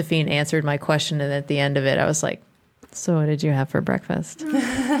Josephine answered my question. And at the end of it, I was like, so what did you have for breakfast?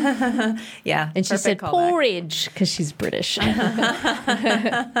 Yeah. And she said porridge because she's British. Do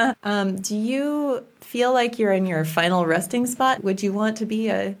you feel like you're in your final resting spot? Would you want to be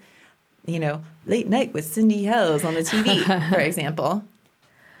a, late night with Cindy Howes on the TV, for example?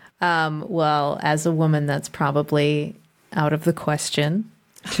 Well, as a woman, that's probably out of the question.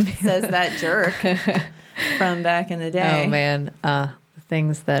 Says that jerk from back in the day. Oh, man. The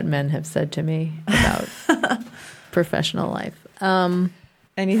things that men have said to me about professional life.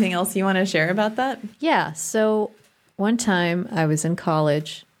 Anything else you want to share about that? Yeah. So one time I was in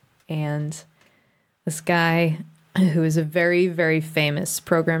college and this guy who is a very, very famous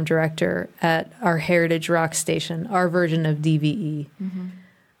program director at our Heritage Rock station, our version of DVE,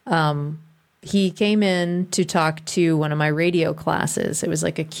 he came in to talk to one of my radio classes. It was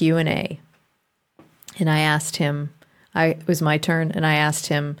like a Q&A. And I asked him, it was my turn, and I asked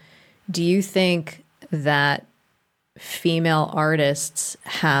him, do you think that female artists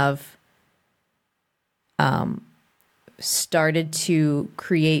have started to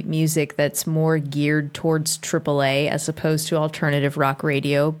create music that's more geared towards AAA as opposed to alternative rock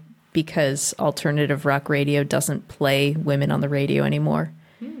radio because alternative rock radio doesn't play women on the radio anymore?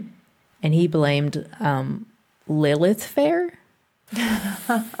 And he blamed Lilith Fair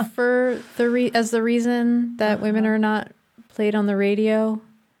for as the reason that women are not played on the radio.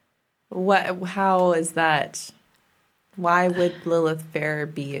 How is that? Why would Lilith Fair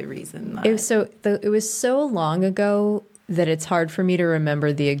be a reason? It was so long ago that it's hard for me to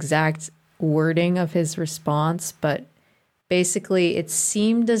remember the exact wording of his response, but basically it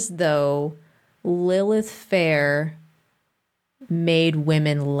seemed as though Lilith Fair made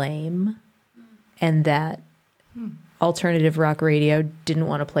women lame and that alternative rock radio didn't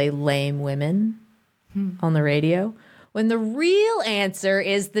want to play lame women on the radio, when the real answer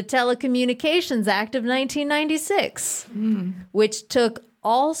is the Telecommunications Act of 1996, which took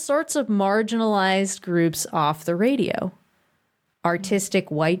all sorts of marginalized groups off the radio.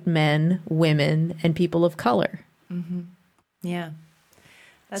 Artistic white men, women, and people of color. Yeah.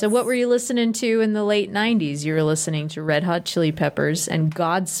 So what were you listening to in the late 90s? You were listening to Red Hot Chili Peppers and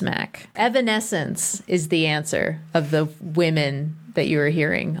Godsmack. Evanescence is the answer of the women that you were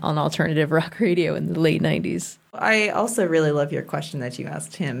hearing on alternative rock radio in the late 90s. I also really love your question that you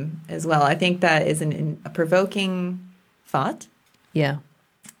asked him as well. I think that is a provoking thought. Yeah.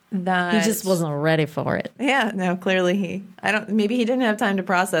 That He just wasn't ready for it. Yeah, no, clearly maybe he didn't have time to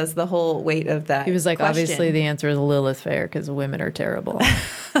process the whole weight of that. He was like, question. obviously the answer is Lilith Fair because women are terrible.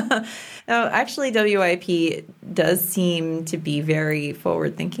 No, actually, WIP does seem to be very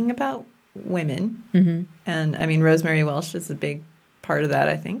forward thinking about women. Mm-hmm. And I mean, Rosemary Welsh is a big part of that,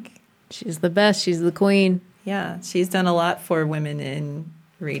 I think. She's the best. She's the queen. Yeah, she's done a lot for women in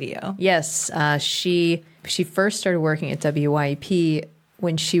radio. Yes, she first started working at WIP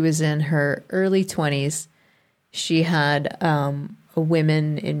when she was in her early 20s. She had a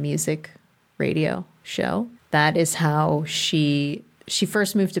Women in Music radio show. That is how she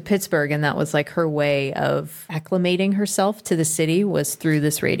first moved to Pittsburgh, and that was like her way of acclimating herself to the city was through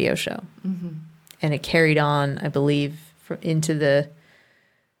this radio show. Mm-hmm. And it carried on, I believe, into the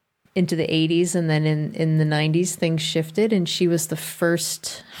 80s, and then in the 90s things shifted, and she was the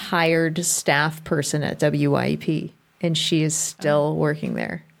first hired staff person at WIP, and she is still working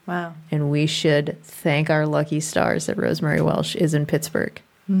there. Wow. And we should thank our lucky stars that Rosemary Welsh is in Pittsburgh.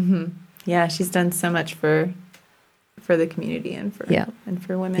 Mm-hmm. Yeah, she's done so much for the community and for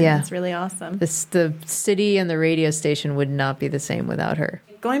women. Yeah. It's really awesome. The city and the radio station would not be the same without her.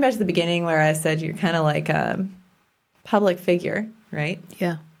 Going back to the beginning where I said you're kind of like a public figure, right?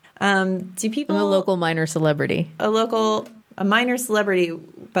 Yeah. Do people... I'm a local minor celebrity. A minor celebrity,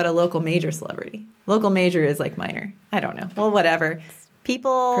 but a local major celebrity. Local major is like minor. I don't know. Well, whatever.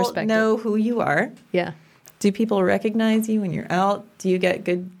 People know who you are. Yeah. Do people recognize you when you're out? Do you get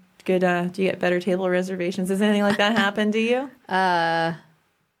do you get better table reservations? Does anything like that happen to you? Or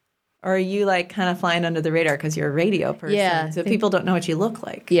are you like kind of flying under the radar because you're a radio person? Yeah. So people don't know what you look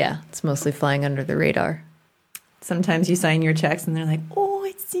like. Yeah. It's mostly flying under the radar. Sometimes you sign your checks and they're like, oh,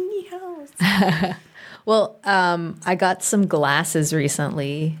 it's Cindy House. Well, I got some glasses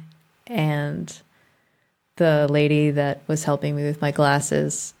recently, and the lady that was helping me with my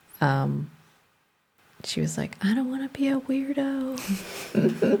glasses, she was like, I don't want to be a weirdo,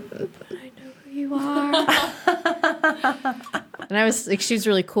 but I know who you are. And I was like, she was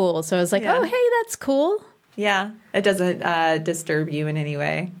really cool. So I was like, oh, hey, that's cool. Yeah. It doesn't disturb you in any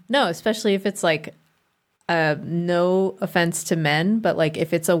way. No, especially if it's like, no offense to men, but like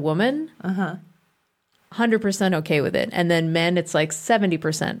if it's a woman, 100% okay with it. And then men, it's like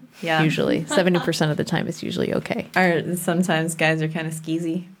 70%. Yeah. Usually 70% of the time, it's usually okay. Or sometimes guys are kind of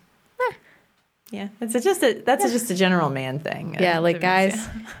skeezy. Yeah, that's just a general man thing. Yeah, like guys,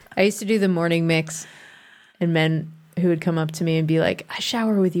 I used to do the morning mix, and men who would come up to me and be like, I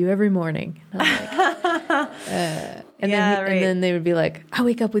shower with you every morning. And I'm like, and then they would be like, I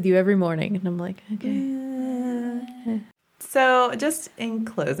wake up with you every morning. And I'm like, okay. So just in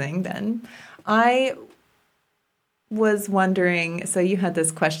closing then, I was wondering, so you had this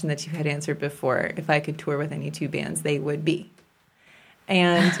question that you had answered before, if I could tour with any two bands, they would be.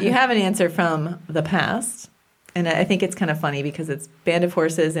 And you have an answer from the past. And I think it's kind of funny because it's Band of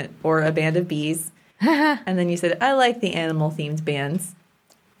Horses or a Band of Bees. And then you said, I like the animal-themed bands,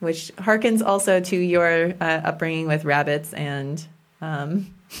 which harkens also to your upbringing with rabbits and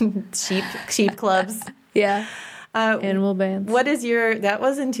sheep clubs. Yeah. Animal bands. What is that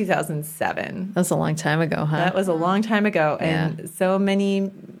was in 2007. That was a long time ago, huh? That was a long time ago. Yeah. And so many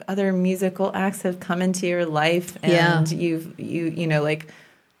other musical acts have come into your life. And you know, like,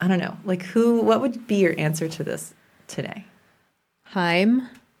 I don't know, like what would be your answer to this today? Haim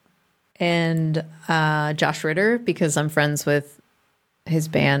and Josh Ritter, because I'm friends with his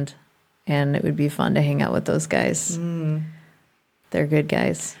band and it would be fun to hang out with those guys. They're good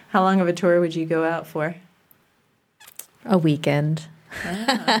guys. How long of a tour would you go out for? A weekend.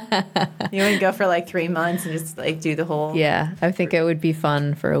 You wouldn't go for like 3 months and just like do the whole... Yeah, I think it would be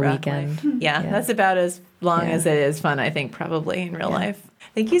fun for a weekend. Yeah, that's about as long as it is fun, I think, probably in real life.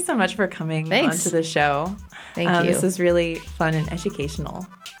 Thank you so much for coming onto the show. Thank you. This was really fun and educational.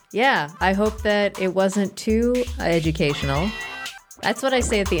 Yeah, I hope that it wasn't too educational. That's what I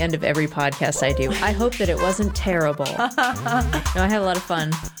say at the end of every podcast I do. I hope that it wasn't terrible. No, I had a lot of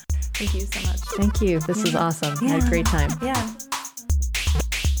fun. Thank you so much. Thank you. This is awesome. I had a great time. Yeah.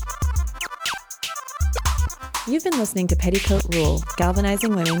 You've been listening to Petticoat Rule,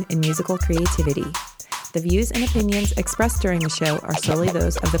 Galvanizing Women in Musical Creativity. The views and opinions expressed during the show are solely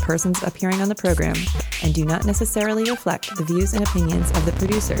those of the persons appearing on the program and do not necessarily reflect the views and opinions of the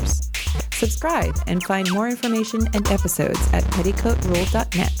producers. Subscribe and find more information and episodes at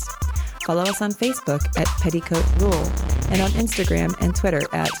petticoatrule.net. Follow us on Facebook at Petticoat Rule and on Instagram and Twitter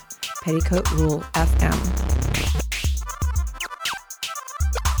at Petticoat Rule FM.